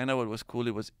in China, what was cool,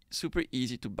 it was super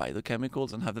easy to buy the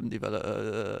chemicals and have them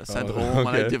sent home, and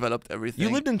I developed everything.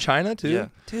 You lived in China too? Yeah.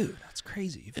 Dude, that's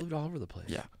crazy. You've lived all over the place.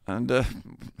 Yeah, and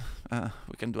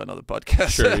we can do another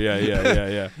podcast. Sure,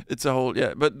 yeah. It's a whole,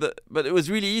 but it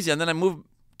was really easy, and then I moved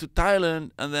to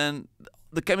Thailand, and then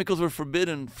the chemicals were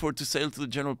forbidden to sell to the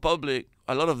general public,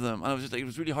 a lot of them, and I was just like, it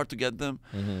was really hard to get them,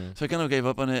 so I kind of gave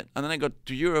up on it, and then I got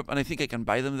to Europe, and I think I can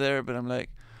buy them there, but I'm like,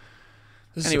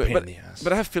 anyway,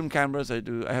 but I have film cameras. I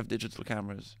have digital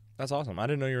cameras. That's awesome. I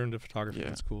didn't know you were into photography. Yeah.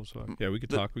 That's cool. So yeah, we could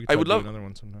talk. We could I would love another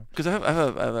one sometime. Because I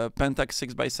have a Pentax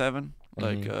 6x7,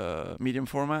 like medium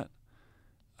format,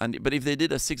 but if they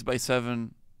did a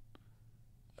 6x7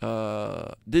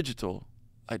 digital,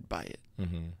 I'd buy it.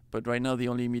 But right now the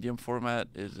only medium format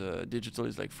is digital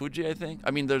is like Fuji, I think.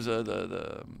 I mean, there's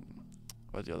the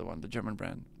what's the other one? The German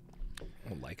brand.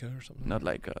 Leica or something. Not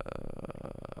like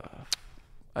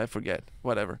I forget,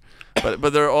 whatever,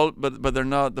 but they're all but they're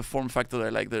not the form factor that I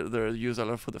like. They're used a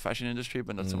lot for the fashion industry,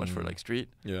 but not so much for like street.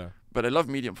 Yeah. But I love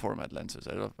medium format lenses.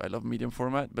 I love medium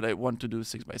format, but I want to do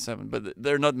 6x7. But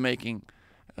they're not making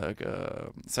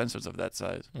sensors of that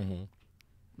size.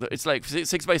 It's like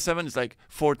 6x7 is like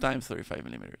 4 times 35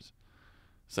 millimeters.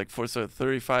 It's like a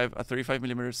 35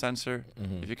 millimeter sensor.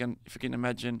 If you can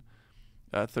imagine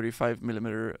a 35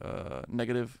 millimeter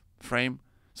negative frame,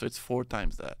 so it's 4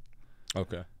 times that.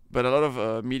 Okay. But a lot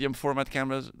of medium format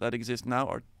cameras that exist now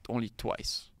are only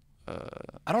twice.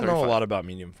 I don't know a lot about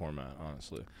medium format,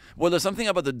 honestly. Well, there's something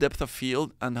about the depth of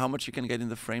field and how much you can get in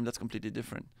the frame that's completely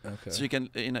different. Okay. So you can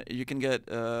get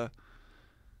a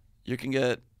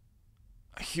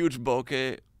huge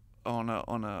bokeh on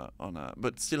a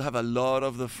but still have a lot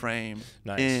of the frame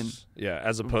in. Yeah,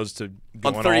 as opposed to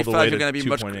going on 35 all the way you're gonna to be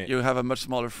 2.8. you have a much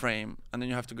smaller frame, and then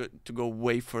you have to go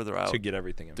way further out to get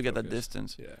everything in to get focus. that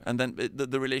distance. Yeah. And then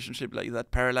the relationship, like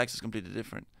that parallax, is completely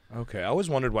different. Okay, I always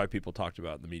wondered why people talked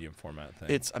about the medium format thing.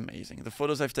 It's amazing. The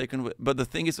photos I've taken but the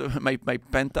thing is, my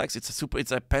Pentax,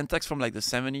 it's a Pentax from like the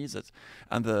 70s,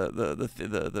 and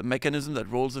the mechanism that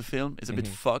rolls the film is a bit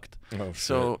fucked. Oh,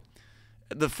 so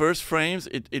the first frames,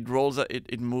 it rolls,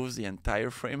 it moves the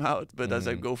entire frame out, but as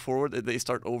I go forward, they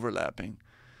start overlapping.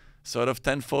 So out of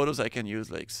 10 photos, I can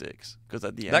use like 6, because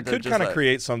at the end that could kind of like,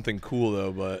 create something cool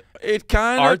though, but it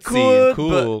kind of artsy,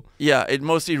 cool. But yeah, it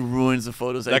mostly ruins the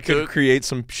photos. That could create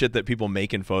some shit that people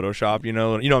make in Photoshop. You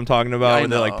know what I'm talking about? Yeah, when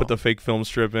they like put the fake film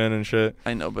strip in and shit.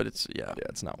 I know, but it's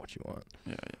it's not what you want.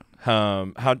 Yeah.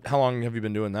 How long have you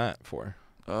been doing that for?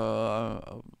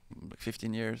 Like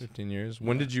 15 years. 15 years.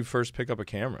 When did you first pick up a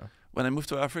camera? When I moved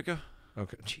to Africa.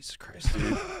 Okay. Jesus Christ,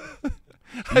 dude.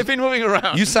 I've been moving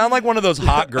around. You sound like one of those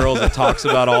hot girls that talks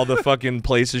about all the fucking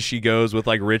places she goes with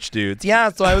like rich dudes. Yeah,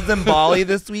 so I was in Bali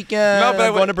this weekend. No, but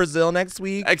I'm going to Brazil next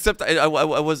week. Except I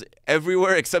was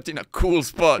everywhere except in a cool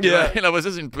spot. Yeah. Right? And I was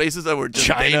just in places that were just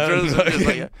China. dangerous. Just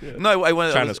like, Yeah. No, I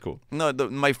went. China's cool. No,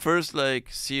 my first like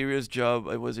serious job,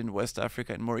 I was in West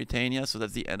Africa in Mauritania. So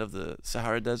that's the end of the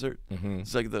Sahara Desert.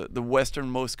 It's like the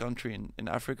westernmost country in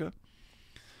Africa.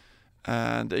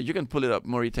 And you can pull it up,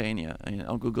 Mauritania,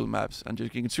 on Google Maps, and you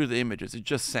can see the images. It's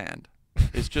just sand.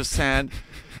 It's just sand.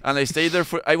 And I stayed there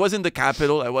I was in the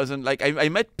capital. I wasn't like, I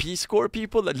met Peace Corps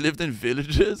people that lived in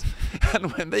villages.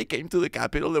 And when they came to the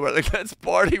capital, they were like, let's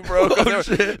party, bro.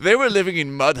 They were living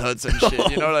in mud huts and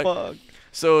shit, you know, like. Fuck.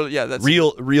 So yeah, that's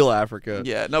real Africa.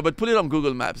 Yeah, no, but put it on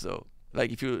Google Maps though.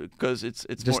 Like if you, because it's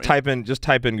just type in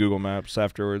Google Maps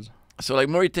afterwards. So like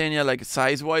Mauritania, like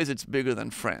size-wise, it's bigger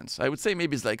than France. I would say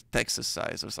maybe it's like Texas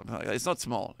size or something like that. It's not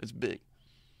small. It's big.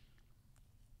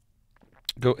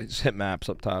 Go just hit maps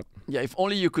up top. Yeah, if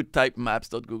only you could type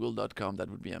maps.google.com, that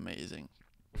would be amazing.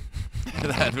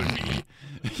 That would be,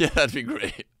 yeah, that'd be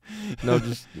great. No,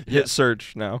 just hit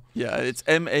search now. Yeah, it's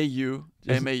MAU.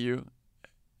 Yeah.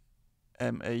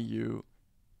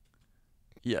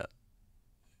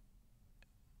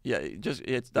 Yeah,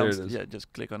 it's down. There it is. Yeah,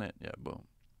 just click on it. Yeah, boom.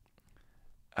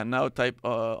 And now type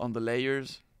on the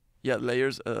layers. Yeah,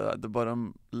 layers at the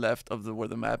bottom left of where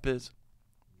the map is.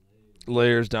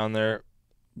 Layers down there.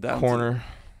 Down Corner.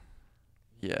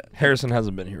 Yeah. Harrison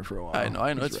hasn't been here for a while. I know.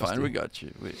 He's It's fine. rusty. We got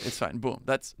you. It's fine. Boom.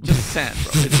 That's just sand,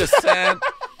 bro. It's just sand.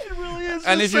 It really is.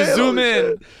 And if just you sand zoom on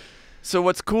in, shit. so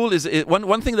what's cool is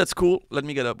one thing that's cool. Let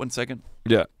me get up 1 second.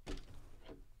 Yeah.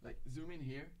 Like zoom in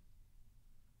here.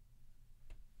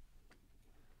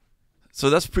 So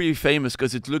that's pretty famous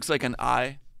because it looks like an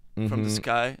eye from the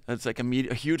sky. It's like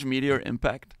a huge meteor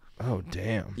impact. Oh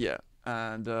damn. Yeah.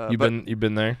 And You've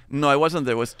been there? No, I wasn't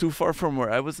there. It was too far from where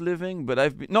I was living. But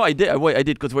I've been. No, I did. I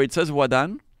did because where it says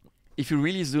Wadan, if you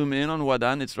really zoom in on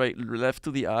Wadan, it's right left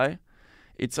to the eye.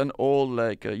 It's an old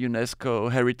like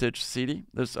UNESCO heritage city.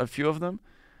 There's a few of them,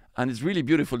 and it's really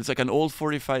beautiful. It's like an old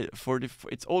 40.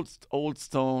 It's old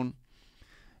stone.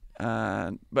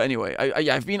 But anyway,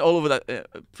 I've been all over that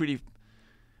pretty.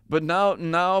 But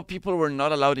now people were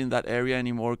not allowed in that area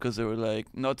anymore because they were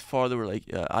like not far. There were like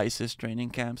ISIS training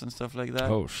camps and stuff like that.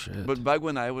 Oh shit. But back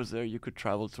when I was there, you could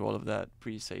travel through all of that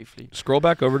pretty safely. Scroll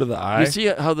back over to the eye. You see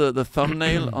how the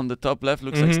thumbnail on the top left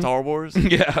looks like Star Wars?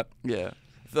 Yeah. Yeah.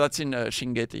 That's in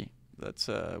Shingeti. That's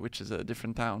which is a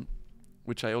different town,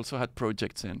 which I also had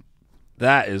projects in.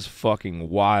 That is fucking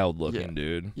wild looking,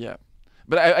 dude. Yeah.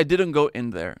 But I didn't go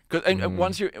in there because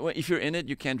if you're in it,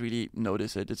 you can't really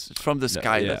notice it. It's from the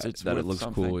sky. Yeah, It's that worth it looks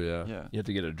something. cool. Yeah. Yeah. You have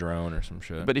to get a drone or some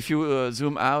shit. But if you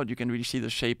zoom out, you can really see the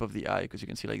shape of the eye because you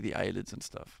can see like the eyelids and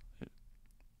stuff.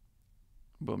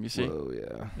 Boom, you see? Whoa,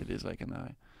 yeah. It is like an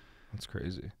eye. That's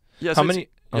crazy. Yeah. How many?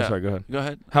 Oh, sorry. Go ahead. Go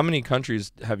ahead. How many countries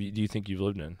do you think you've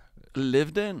lived in?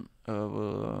 Lived in?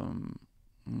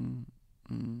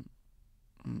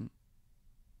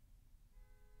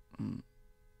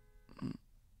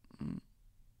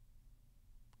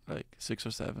 Like 6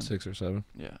 or 7. 6 or 7.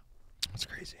 Yeah. That's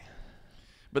crazy.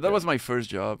 But that was my first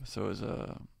job, so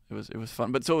it was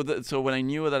fun. But so when I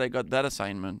knew that I got that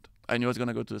assignment, I knew I was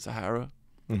gonna go to the Sahara.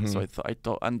 So I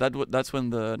thought, and that's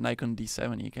when the Nikon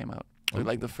D70 came out. So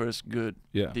like the first good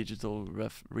digital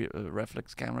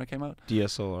reflex camera came out.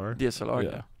 DSLR.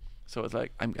 Yeah. So it's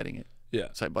like I'm getting it. Yeah.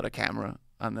 So I bought a camera,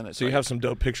 and then you have some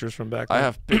dope pictures from back then? I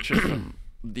have pictures from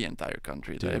the entire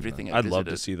country, everything. I'd love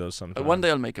to see those sometime. One day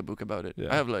I'll make a book about it.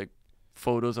 Yeah. I have like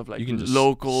photos of like you can just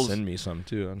locals. Send me some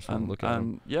too. I'm just gonna look at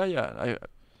them. Yeah.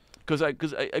 Because I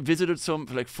visited some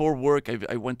like for work.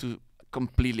 I went to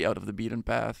completely out of the beaten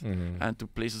path and to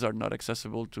places that are not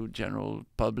accessible to general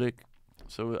public.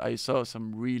 So I saw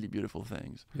some really beautiful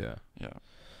things. Yeah. Yeah.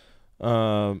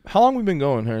 How long we been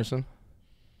going, Harrison?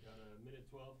 Minute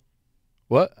 12.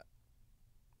 What?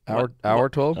 Hour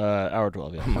 12? Hour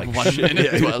 12, yeah. I'm like, 1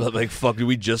 minute 12. Like, fuck, did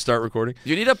we just start recording?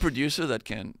 You need a producer that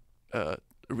can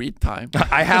read time.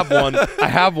 I have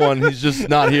one. He's just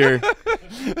not here.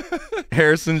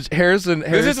 Harrison.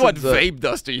 This is what vape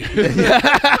does to you.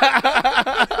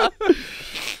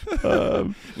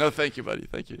 No, thank you, buddy.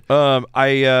 Thank you.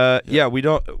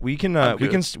 We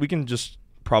can just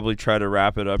probably try to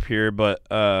wrap it up here, but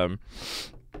I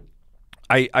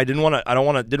didn't want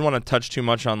to touch too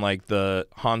much on like the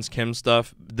Hans Kim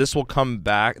stuff. This will come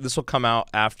out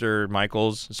after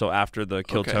Michael's, so after the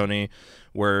Kill Tony,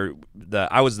 where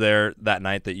I was there that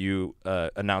night that you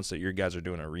announced that you guys are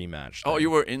doing a rematch. Oh,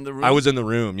 you were in the room? I was in the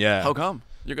room, yeah. How come?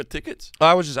 You got tickets?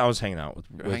 I was hanging out with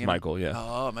hanging Michael. out? Yeah.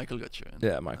 Oh, Michael got you in.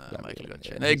 Yeah, Michael got you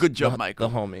in. in. Hey, good job, Michael.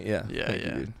 The homie. Yeah. Yeah, Thank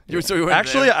yeah. You, dude. So you were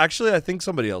actually, I think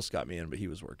somebody else got me in, but he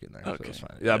was working there. So it was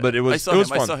fine. Yeah, but it was fun.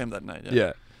 I saw him that night. Yeah.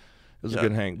 It was a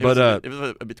good hang. It But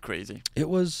was a bit crazy. it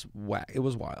was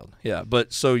wild. Yeah.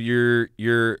 But so are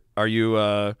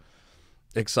you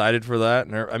excited for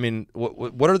that? I mean,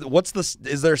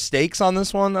 is there stakes on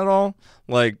this one at all?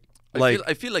 I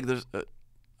feel like there's.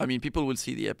 I mean, people will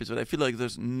see the episode. I feel like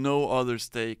there's no other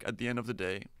stake at the end of the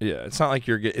day. Yeah, it's not like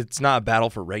it's not a battle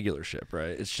for regularship, right?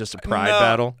 It's just a pride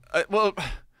battle.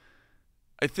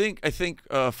 I think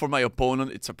for my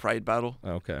opponent, it's a pride battle.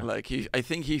 Okay. Like I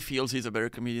think he feels he's a better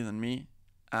comedian than me,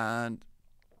 and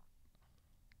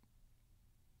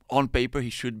on paper he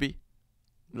should be.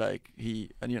 Like he's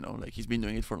been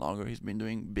doing it for longer. He's been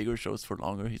doing bigger shows for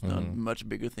longer. He's done much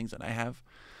bigger things than I have,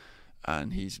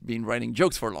 and he's been writing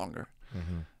jokes for longer.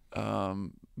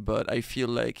 But I feel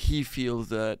like he feels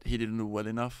that he didn't do well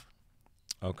enough.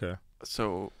 Okay.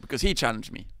 So because he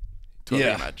challenged me to a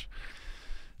rematch.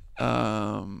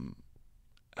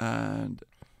 And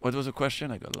what was the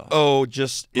question? I got lost. Oh,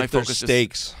 just My if there's focus is-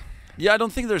 stakes. Yeah, I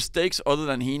don't think there's stakes other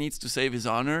than he needs to save his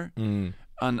honor,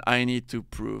 and I need to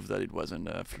prove that it wasn't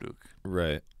a fluke.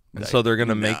 Right. And Like, so they're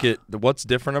gonna make it. What's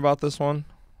different about this one?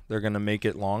 They're gonna make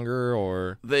it longer,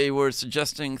 or They were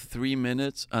suggesting 3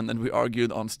 minutes, and then we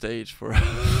argued on stage for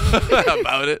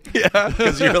about it. yeah,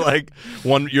 because you're like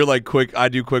quick. I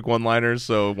do quick one-liners,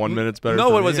 so 1 minute's better. No,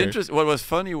 for what me, was or- interesting, what was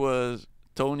funny was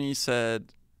Tony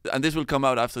said, and this will come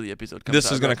out after the episode comes This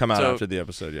out. is gonna right? come out So after the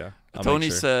episode. Yeah. I'll Tony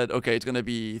make sure. said, okay, it's gonna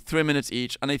be 3 minutes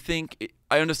each, and I think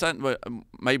I understand.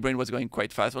 My brain was going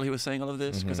quite fast while he was saying all of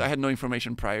this because I had no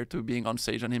information prior to being on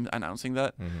stage and him announcing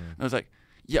that. And I was like,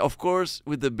 yeah, of course,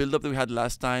 with the build-up that we had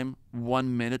last time,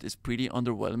 1 minute is pretty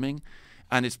underwhelming,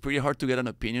 and it's pretty hard to get an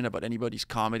opinion about anybody's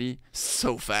comedy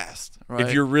so fast, right?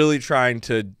 If you're really trying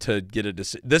to get a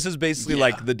decision, this is basically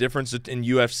like the difference in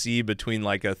UFC between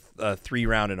like a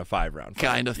 3-round and a 5-round fight.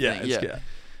 Kind of thing, Yeah. yeah.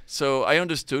 So I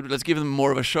understood. Let's give them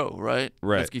more of a show, right?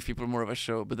 Right. Let's give people more of a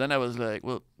show. But then I was like,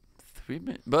 well, 3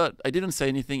 minutes. But I didn't say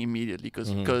anything immediately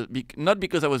not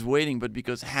because I was waiting, but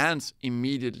because Hans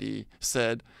immediately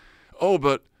said, oh,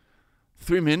 but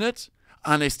 3 minutes?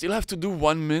 And I still have to do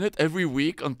 1 minute every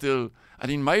week until...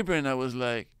 And in my brain, I was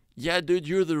like, yeah, dude,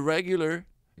 you're the regular.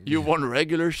 You won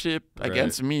regularship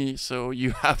against me, so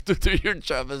you have to do your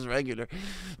job as regular.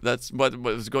 That's what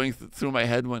was going through my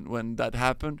head when that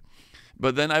happened.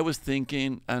 But then I was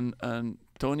thinking, and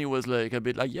Tony was like a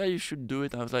bit like, yeah, you should do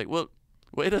it. And I was like, well,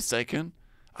 wait a second.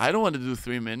 I don't want to do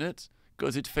 3 minutes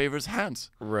because it favors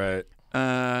Hans. Right.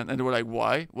 And they were like,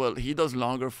 why? Well, he does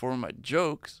longer format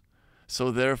jokes, so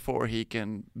therefore he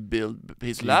can build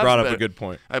his laughs. You brought up better. a good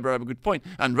point. I brought up a good point.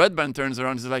 And Red Band turns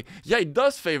around and is like, yeah, it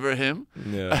does favor him.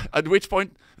 Yeah. At which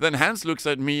point, then Hans looks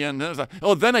at me and I was like,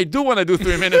 oh, then I do want to do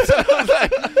 3 minutes. I was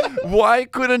like, why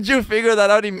couldn't you figure that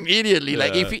out immediately?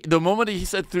 Like, if the moment he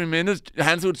said 3 minutes,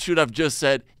 Hans should have just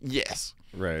said yes.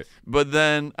 Right. But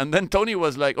then Tony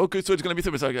was like, okay, so it's going to be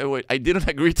 3 minutes. Like, oh, wait, I didn't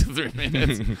agree to 3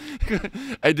 minutes.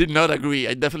 I did not agree.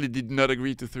 I definitely did not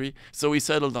agree to 3. So we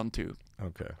settled on 2.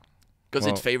 Okay. Because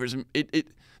it favors me.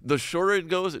 The shorter it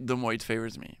goes, the more it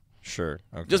favors me. Sure.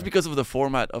 Okay. Just because of the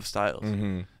format of styles.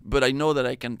 But I know that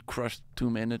I can crush 2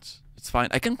 minutes. It's fine.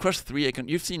 I can crush 3.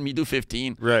 You've seen me do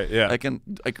 15. Right. Yeah. I can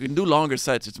do longer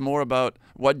sets. It's more about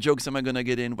what jokes am I gonna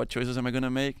get in, what choices am I gonna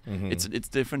make. It's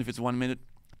different if it's 1 minute,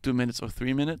 2 minutes, or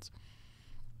 3 minutes.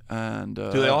 And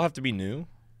do they all have to be new?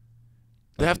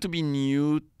 They have to be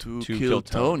new to Kill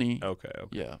Tony. Okay.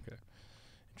 Yeah. Okay.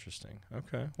 Interesting.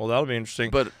 Okay. Well, that'll be interesting.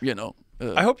 But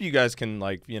I hope you guys can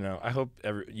I hope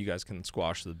you guys can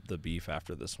squash the beef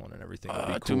after this one and everything. That'd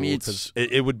be cool, to me,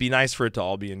 it would be nice for it to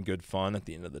all be in good fun at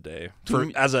the end of the day.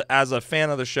 As a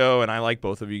fan of the show, and I like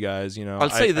both of you guys. I'll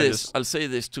say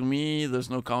this. To me, there's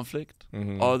no conflict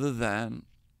other than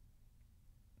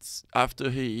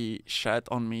after he shat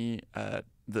on me at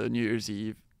the New Year's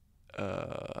Eve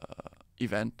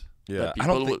event. Yeah, I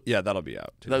don't think. That'll be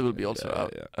out. Too. That will be also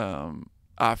out. Yeah.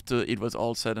 After it was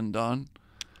all said and done,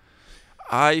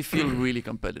 I feel really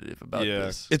competitive about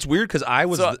this. It's weird because I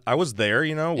was there,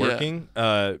 working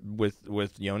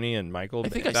with Yoni and Michael. I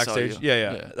think backstage. I saw you.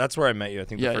 Yeah. That's where I met you. I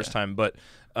think the first time, but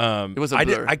it was a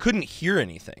blur. I couldn't hear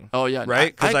anything. Oh yeah,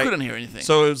 right. I couldn't hear anything.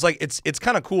 So it was like it's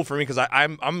kind of cool for me because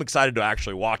I'm excited to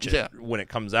actually watch it when it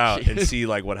comes out and see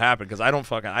like what happened because I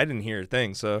didn't hear a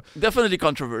thing. So definitely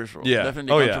controversial. Yeah.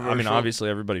 Definitely controversial. I mean, obviously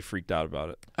everybody freaked out about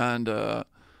it. And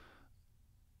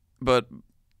but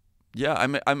yeah,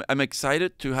 I'm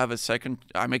excited to have a second.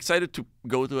 I'm excited to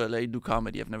go to LA, do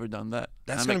comedy. I've never done that.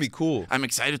 That's gonna be cool. I'm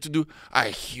excited to do a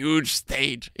huge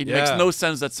stage. It makes no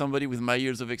sense that somebody with my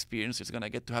years of experience is gonna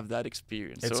get to have that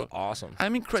experience. It's so awesome.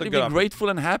 I'm incredibly grateful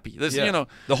and happy. This, you know,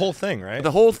 the whole thing, right?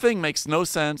 The whole thing makes no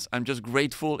sense. I'm just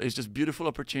grateful. It's just beautiful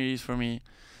opportunities for me,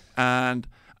 and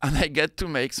I get to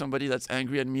make somebody that's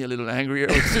angry at me a little angrier,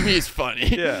 which to me is funny.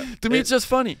 Yeah. To me, it's just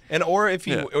funny. And or if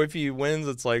he wins,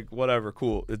 it's like whatever,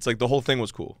 cool. It's like the whole thing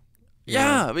was cool.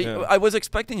 Yeah, I was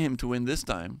expecting him to win this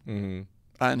time,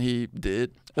 and he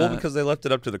did. Well, because they left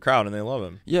it up to the crowd and they love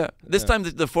him. Yeah, this time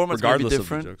the format's going to be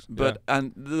different. Of the jokes. But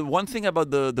and the one thing about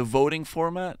the voting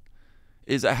format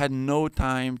is I had no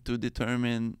time to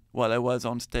determine while I was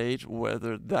on stage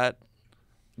whether that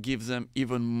gives them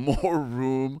even more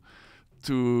room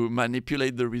to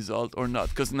manipulate the result or not,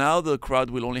 because now the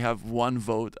crowd will only have one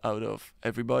vote out of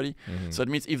everybody. So that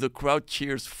means if the crowd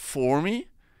cheers for me,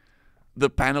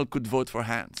 the panel could vote for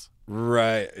Hans.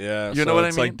 Right. Yeah. You know what I mean?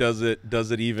 It's like,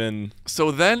 does it even? So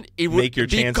then it would make your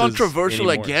be chances controversial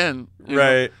anymore. again.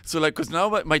 Right. Know? So like, because now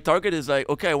my target is like,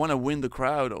 okay, I want to win the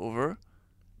crowd over,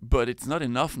 but it's not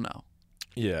enough now.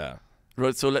 Yeah.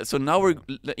 Right, so now we're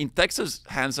in Texas.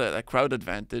 Hans a crowd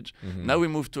advantage. Now we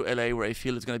move to LA, where I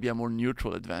feel it's going to be a more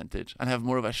neutral advantage and have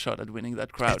more of a shot at winning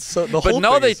that crowd. But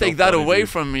now they take that away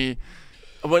from me.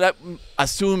 Well,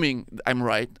 assuming I'm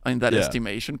right in that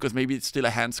estimation, because maybe it's still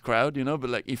a Hans crowd, you know. But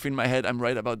like, if in my head I'm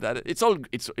right about that, it's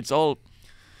all.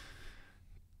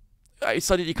 I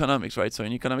studied economics, right? So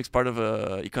in economics, part of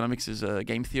economics is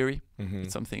game theory.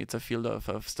 It's a field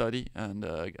of study, and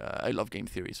I love game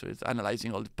theory. So it's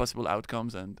analyzing all the possible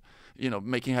outcomes and, you know,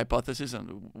 making hypotheses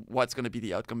and what's going to be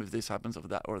the outcome if this happens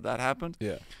or that happens.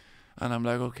 Yeah. And I'm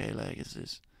like, okay, like,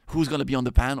 who's going to be on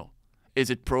the panel?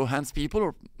 Is it pro Hans people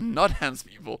or not Hans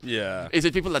people? Yeah. Is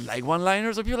it people that like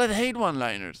one-liners or people that hate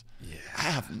one-liners? Yeah. I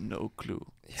have no clue.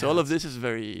 Yeah. So all of this is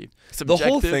very subjective. The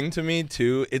whole thing to me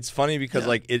too, it's funny because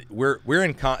like we're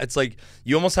in it's like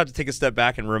you almost have to take a step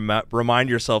back and remind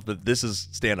yourself that this is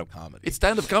stand-up comedy. It's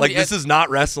stand-up comedy. Like, this is not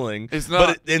wrestling. It's not.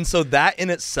 But and so that in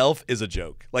itself is a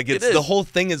joke. Like, it's the whole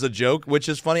thing is a joke, which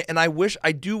is funny. And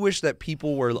I do wish that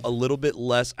people were a little bit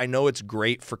less. I know it's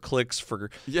great for clicks, for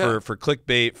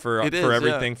clickbait, for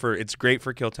everything. It's great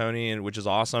for Kill Tony, and which is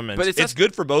awesome. And it's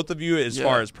good for both of you as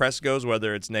far as press goes,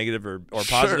 whether it's negative or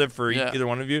positive for either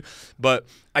one of you. But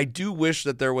I do wish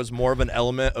that there was more of an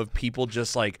element of people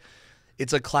just like,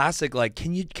 it's a classic, like,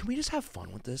 can we just have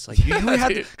fun with this? Like, you have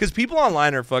to, because people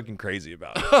online are fucking crazy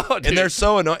about it. And they're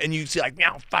so annoying. And you see, like,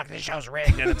 no, fuck, this show's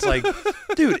rigged. And it's like,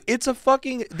 dude, it's a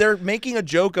fucking, they're making a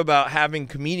joke about having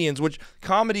comedians, which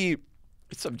comedy,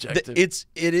 it's subjective. It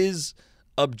is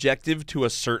objective to a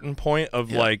certain point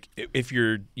of like if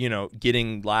you're, you know,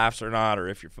 getting laughs or not, or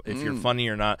if you're funny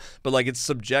or not. But like,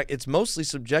 it's mostly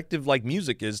subjective, like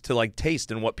music is, to like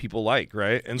taste and what people like,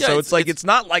 right? And so it's like it's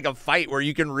not like a fight where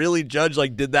you can really judge,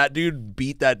 like, did that dude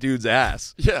beat that dude's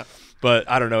ass? Yeah. But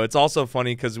I don't know. It's also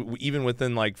funny because even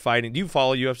within like fighting, do you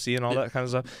follow UFC and all that kind of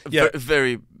stuff? Yeah,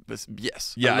 very.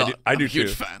 Yes. Yeah, I do too.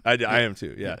 Huge fan. I am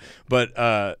too. Yeah,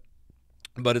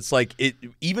 but it's like,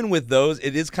 even with those,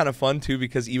 it is kind of fun too,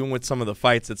 because even with some of the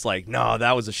fights, it's like, no,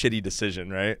 that was a shitty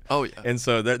decision, right? Oh yeah. And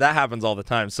so that happens all the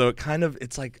time. So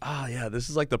it's like, this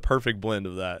is like the perfect blend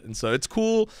of that. And so it's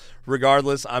cool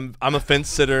regardless. I'm a fence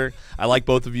sitter. I like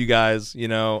both of you guys, you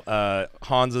know.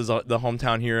 Hans is the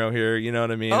hometown hero here, you know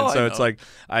what I mean? And so it's like,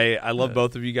 I love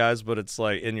both of you guys, but it's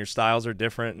like, and your styles are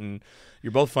different, and you're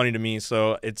both funny to me,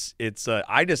 so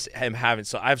I just am having,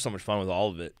 so I have so much fun with all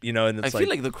of it, you know. And it's I feel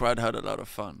like the crowd had a lot of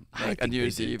fun. Like, on New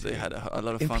Year's Eve, they had a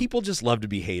lot of fun. And people just love to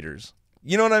be haters.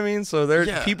 You know what I mean? So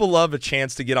people love a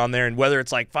chance to get on there, and whether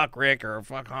it's like fuck Rick or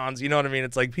fuck Hans, you know what I mean?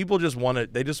 It's like people just want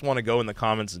to go in the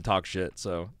comments and talk shit.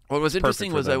 So what was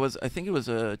interesting was I think it was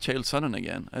Chael Sonnen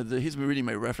again. He's really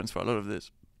my reference for a lot of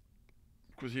this,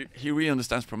 because he really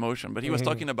understands promotion. But he was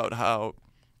talking about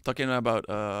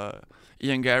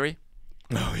Ian Gary.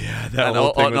 Oh yeah, that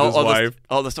whole thing with his wife.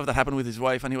 All the stuff that happened with his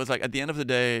wife, and he was like, at the end of the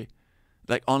day,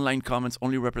 like, online comments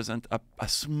only represent a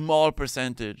small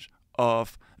percentage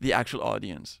of the actual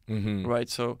audience, right?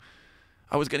 So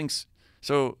I was getting,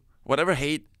 whatever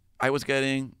hate I was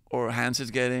getting, or Hans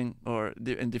is getting, or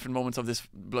in different moments of this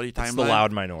bloody timeline. It's the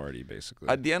loud minority, basically.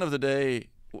 At the end of the day,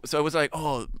 so I was like,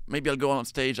 oh, maybe I'll go on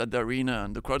stage at the arena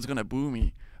and the crowd's gonna boo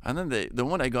me. And then the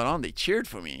moment I got on, they cheered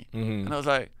for me, and I was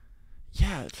like,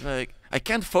 yeah, it's like, I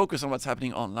can't focus on what's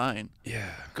happening online. Yeah.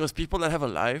 Because people that have a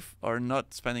life are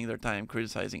not spending their time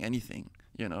criticizing anything,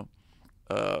 you know.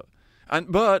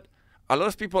 But a lot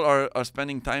of people are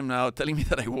spending time now telling me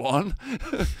that I won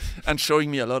and showing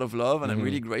me a lot of love, and I'm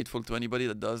really grateful to anybody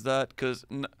that does that, because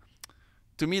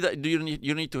to me, that you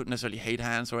don't need to necessarily hate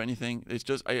Hans or anything. It's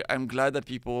just I'm glad that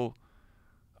people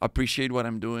appreciate what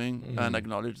I'm doing and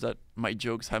acknowledge that my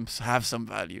jokes have some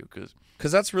value,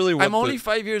 because that's really what I'm only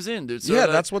 5 years in, dude. So yeah,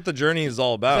 that's what the journey is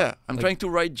all about. Yeah, I'm trying to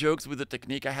write jokes with the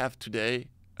technique I have today,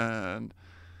 and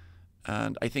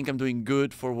I think I'm doing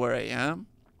good for where I am.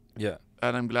 Yeah,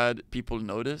 and I'm glad people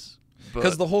notice.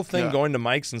 Because the whole thing going to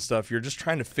mics and stuff, you're just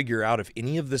trying to figure out if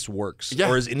any of this works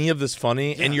or is any of this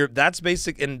funny. And that's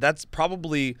basic, and that's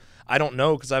probably, I don't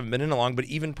know because I haven't been in a long, but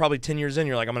even probably 10 years in,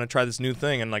 you're like, I'm going to try this new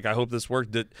thing, and like I hope this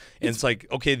worked. And it's like,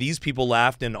 okay, these people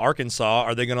laughed in Arkansas.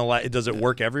 Are they going to does it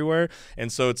work everywhere?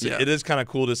 And so it is kind of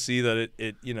cool to see that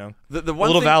it you know, the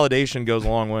one a little validation goes a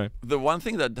long way. The one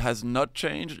thing that has not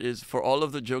changed is for all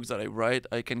of the jokes that I write,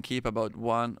 I can keep about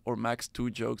 1 or max 2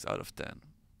 jokes out of 10.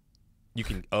 You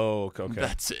can okay.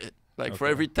 That's it. Like for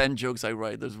every 10 jokes I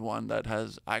write, there's 1 that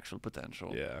has actual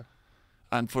potential. Yeah.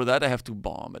 And for that, I have to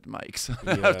bomb at mics.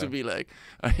 I have to be like,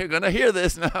 "You're gonna hear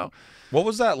this now." What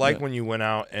was that like when you went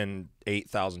out and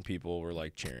 8,000 people were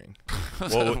like cheering?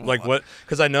 Like what?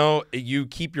 Because I know you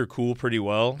keep your cool pretty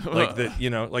well. Like that, you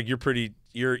know, like you're pretty.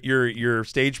 Your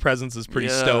stage presence is pretty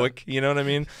stoic. You know what I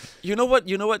mean? You know what?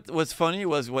 You know what was funny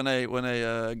was when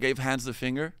I gave Hans the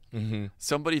finger.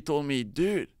 Somebody told me,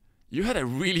 "Dude, you had a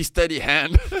really steady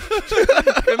hand."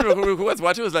 I can't remember who was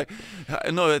watching. It was like,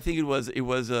 no, I think it was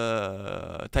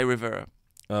Ty Rivera.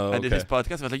 Oh, I did his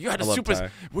podcast. I was like, you had a super.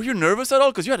 Were you nervous at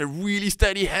all? Because you had a really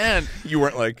steady hand. You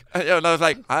weren't like. And I was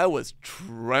like, I was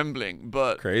trembling,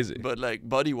 but crazy. But like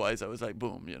body wise, I was like,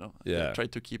 boom, you know. Yeah. I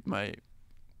tried to keep my,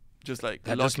 just like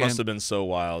that just must have been so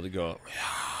wild to go.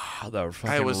 Yeah, that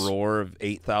fucking roar of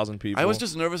 8,000 people. I was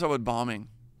just nervous about bombing.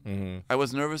 I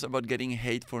was nervous about getting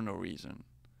hate for no reason.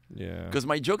 Yeah. Because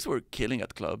my jokes were killing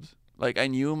at clubs. Like, I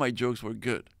knew my jokes were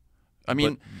good. I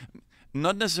mean,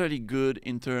 not necessarily good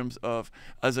in terms of,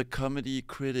 as a comedy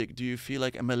critic, do you feel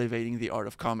like I'm elevating the art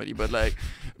of comedy? But, like,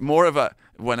 more of a,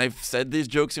 when I've said these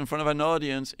jokes in front of an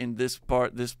audience, in this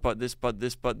part, this part, this part,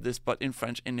 this part, this part, in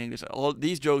French, in English, all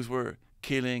these jokes were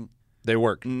killing. They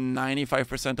work.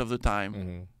 95% of the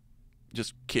time.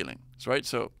 Just killing, right?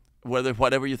 So,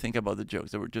 whatever you think about the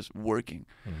jokes, they were just working.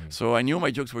 So I knew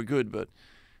my jokes were good, but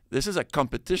this is a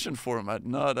competition format,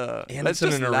 not a. And it's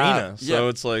in an arena, so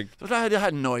it's like. So I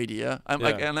had no idea. I'm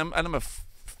like, and I'm a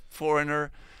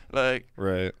foreigner, like.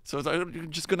 Right. So it's like, you're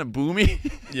just gonna boo me.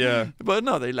 Yeah. But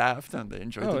no, they laughed and they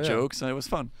enjoyed the jokes, and it was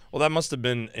fun. Well, that must have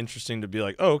been interesting to be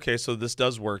like, oh, okay, so this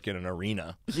does work in an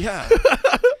arena. Yeah.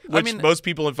 Which I mean, most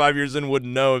people in 5 years in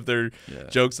wouldn't know if their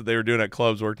jokes that they were doing at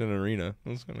clubs worked in an arena.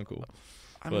 That's kind of cool.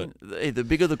 I mean, hey, the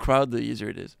bigger the crowd, the easier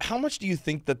it is. How much do you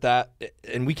think that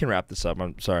and we can wrap this up.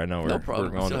 I'm sorry, I know we're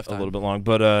going a little bit long,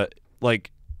 but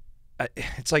like,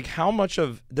 it's like how much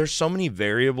of there's so many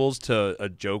variables to a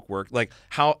joke work. Like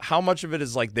how much of it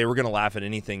is like they were gonna laugh at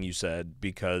anything you said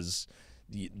because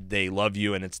they love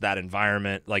you and it's that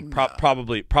environment. Like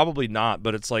probably not,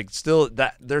 but it's like still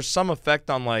that there's some effect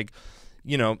on like,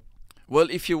 you know. Well,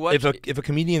 if you watch, if a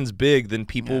comedian's big, then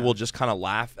people will just kind of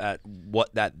laugh at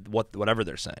whatever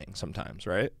they're saying sometimes,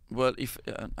 right? Well, if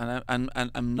and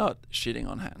I'm not shitting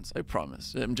on Hans, I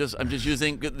promise. I'm just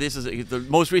using this is the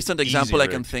most recent example I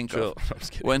can think of. I'm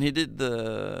just kidding. When he did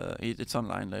it's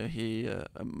online. Like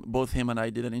both him and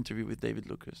I did an interview with David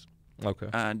Lucas. Okay.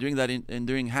 And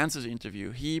during Hans's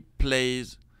interview, he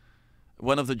plays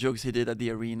one of the jokes he did at the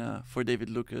arena for David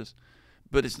Lucas.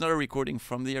 But it's not a recording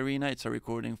from the arena. It's a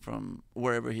recording from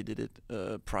wherever he did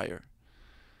it prior.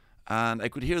 And I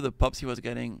could hear the pops he was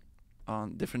getting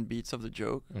on different beats of the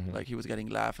joke. Like he was getting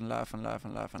laugh and laugh and laugh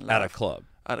and laugh and laugh. At a club?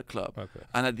 At a club. Okay.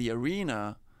 And at the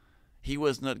arena, he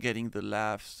was not getting the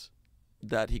laughs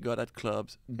that he got at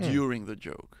clubs during the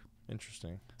joke.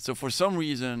 Interesting. So for some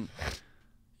reason,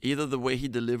 either the way he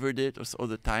delivered it or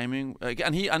the timing,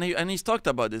 and he's talked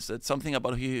about this. It's something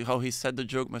about how he said the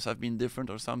joke must have been different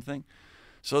or something.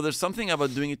 So there's something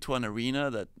about doing it to an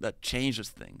arena that changes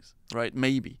things, right?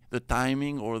 Maybe the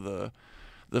timing or the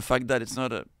fact that it's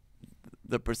not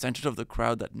the percentage of the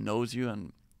crowd that knows you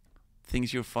and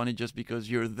thinks you're funny just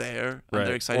because you're there and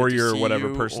they're excited or to your see whatever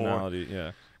you, personality,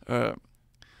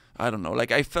 I don't know.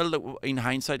 Like I felt that in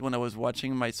hindsight when I was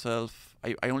watching myself,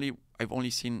 I've only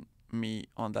seen me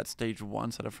on that stage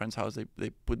once at a friend's house.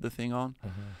 They put the thing on.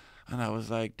 And I was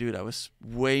like, dude, I was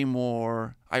way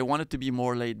more. I wanted to be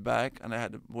more laid back, and I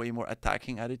had a way more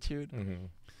attacking attitude.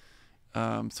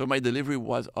 So my delivery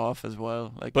was off as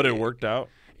well. Like, but it worked out.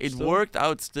 It worked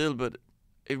out still, but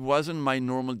it wasn't my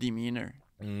normal demeanor.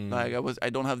 Like I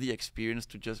don't have the experience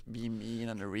to just be me in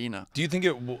an arena. Do you think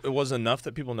it was enough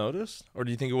that people noticed, or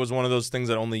do you think it was one of those things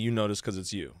that only you noticed because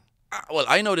it's you? Well,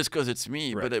 I know this because it's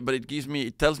me, Right. but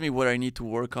it tells me what I need to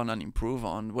work on and improve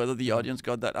on. Whether the audience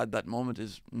got that at that moment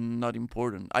is not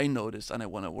important. I know this, and I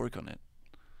want to work on it.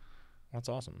 That's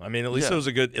awesome. I mean, at least it was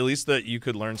at least that you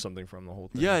could learn something from the whole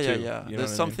thing. Yeah. too. You know There's what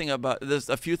something about, there's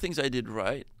a few things I did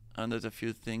right, and there's a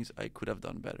few things I could have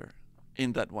done better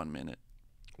in that 1 minute.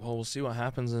 Well, we'll see what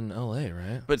happens in LA,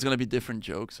 right? But it's going to be different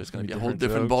jokes. It's going to be a whole different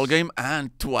different jokes. ball game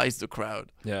and twice the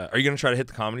crowd. Yeah. Are you going to try to hit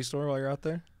the Comedy Store while you're out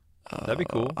there? That'd be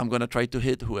cool. I'm going to try to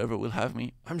hit whoever will have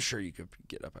me. I'm sure you could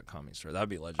get up at Comedy Store. That'd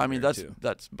be legendary. I mean, too.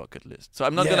 that's bucket list. So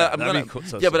I'm not Yeah, gonna. that'd be cool.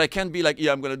 So Yeah, but sick. I can't be like,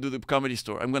 yeah, I'm gonna do the Comedy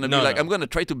Store. I'm gonna be No, like, no. I'm gonna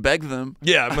try to beg them.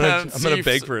 Yeah, I'm gonna See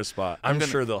beg if- for a spot. I'm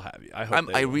gonna- sure they'll have you. I hope.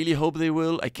 I really hope they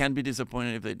will. I can't be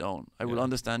disappointed if they don't. I will Yeah.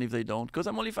 understand if they don't, because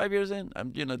I'm only 5 years in.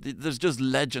 There's just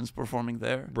legends performing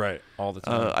there. Right, all the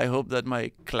time. I hope that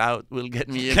my clout will get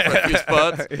me in for a few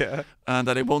spots, Yeah. and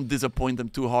that I won't disappoint them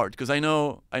too hard. Because I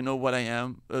know what I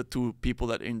am to people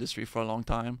that are in the industry for a long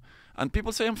time, and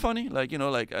people say I'm funny. Like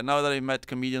now that I met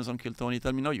comedians on Kill Tony,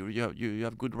 tell me no, you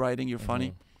have good writing, you're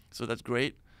funny, so that's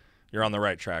great. You're on the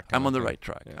right track. I'm on the right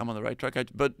track. Yeah. I'm on the right track.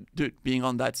 But dude, being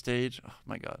on that stage, oh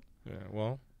my god. Yeah.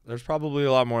 Well, there's probably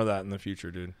a lot more of that in the future,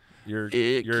 dude. You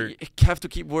You're. have to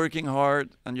keep working hard,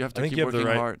 and you have to I think keep you have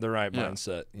working hard. the right Yeah.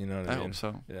 mindset. You know what I I mean? hope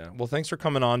so. Yeah. Well, thanks for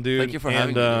coming on, dude. Thank you for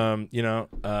and, having me.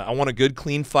 I want a good,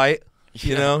 clean fight.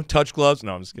 You Yeah. know, touch gloves.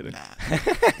 No, I'm just kidding.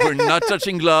 We're not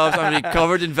touching gloves. I'm already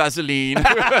covered in Vaseline.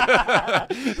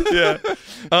 Yeah.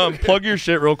 Plug your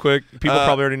shit real quick. People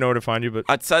probably already know where to find you, but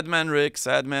At Sadman Ric,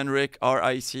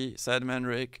 RIC, Sadman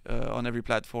Ric, on every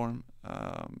platform.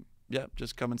 Yeah,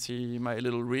 just come and see my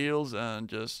little reels, and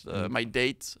just my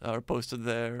dates are posted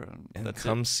there. and That's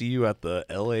come it. see you at the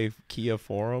LA Kia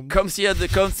Forum. Come see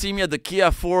me at the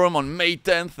Kia Forum on May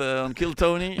 10th on Kill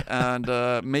Tony, and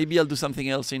maybe I'll do something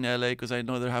else in LA because I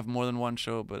know they have more than one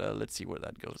show. But let's see where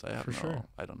that goes. For sure.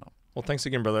 I don't know. Well, thanks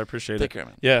again, brother. I appreciate Take it. care,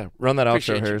 man. Yeah, run that outro,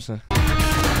 Appreciate you. Harrison.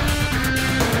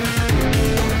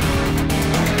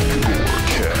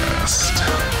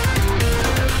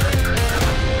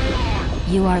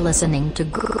 You are listening to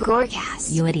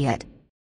Gorcast, you idiot.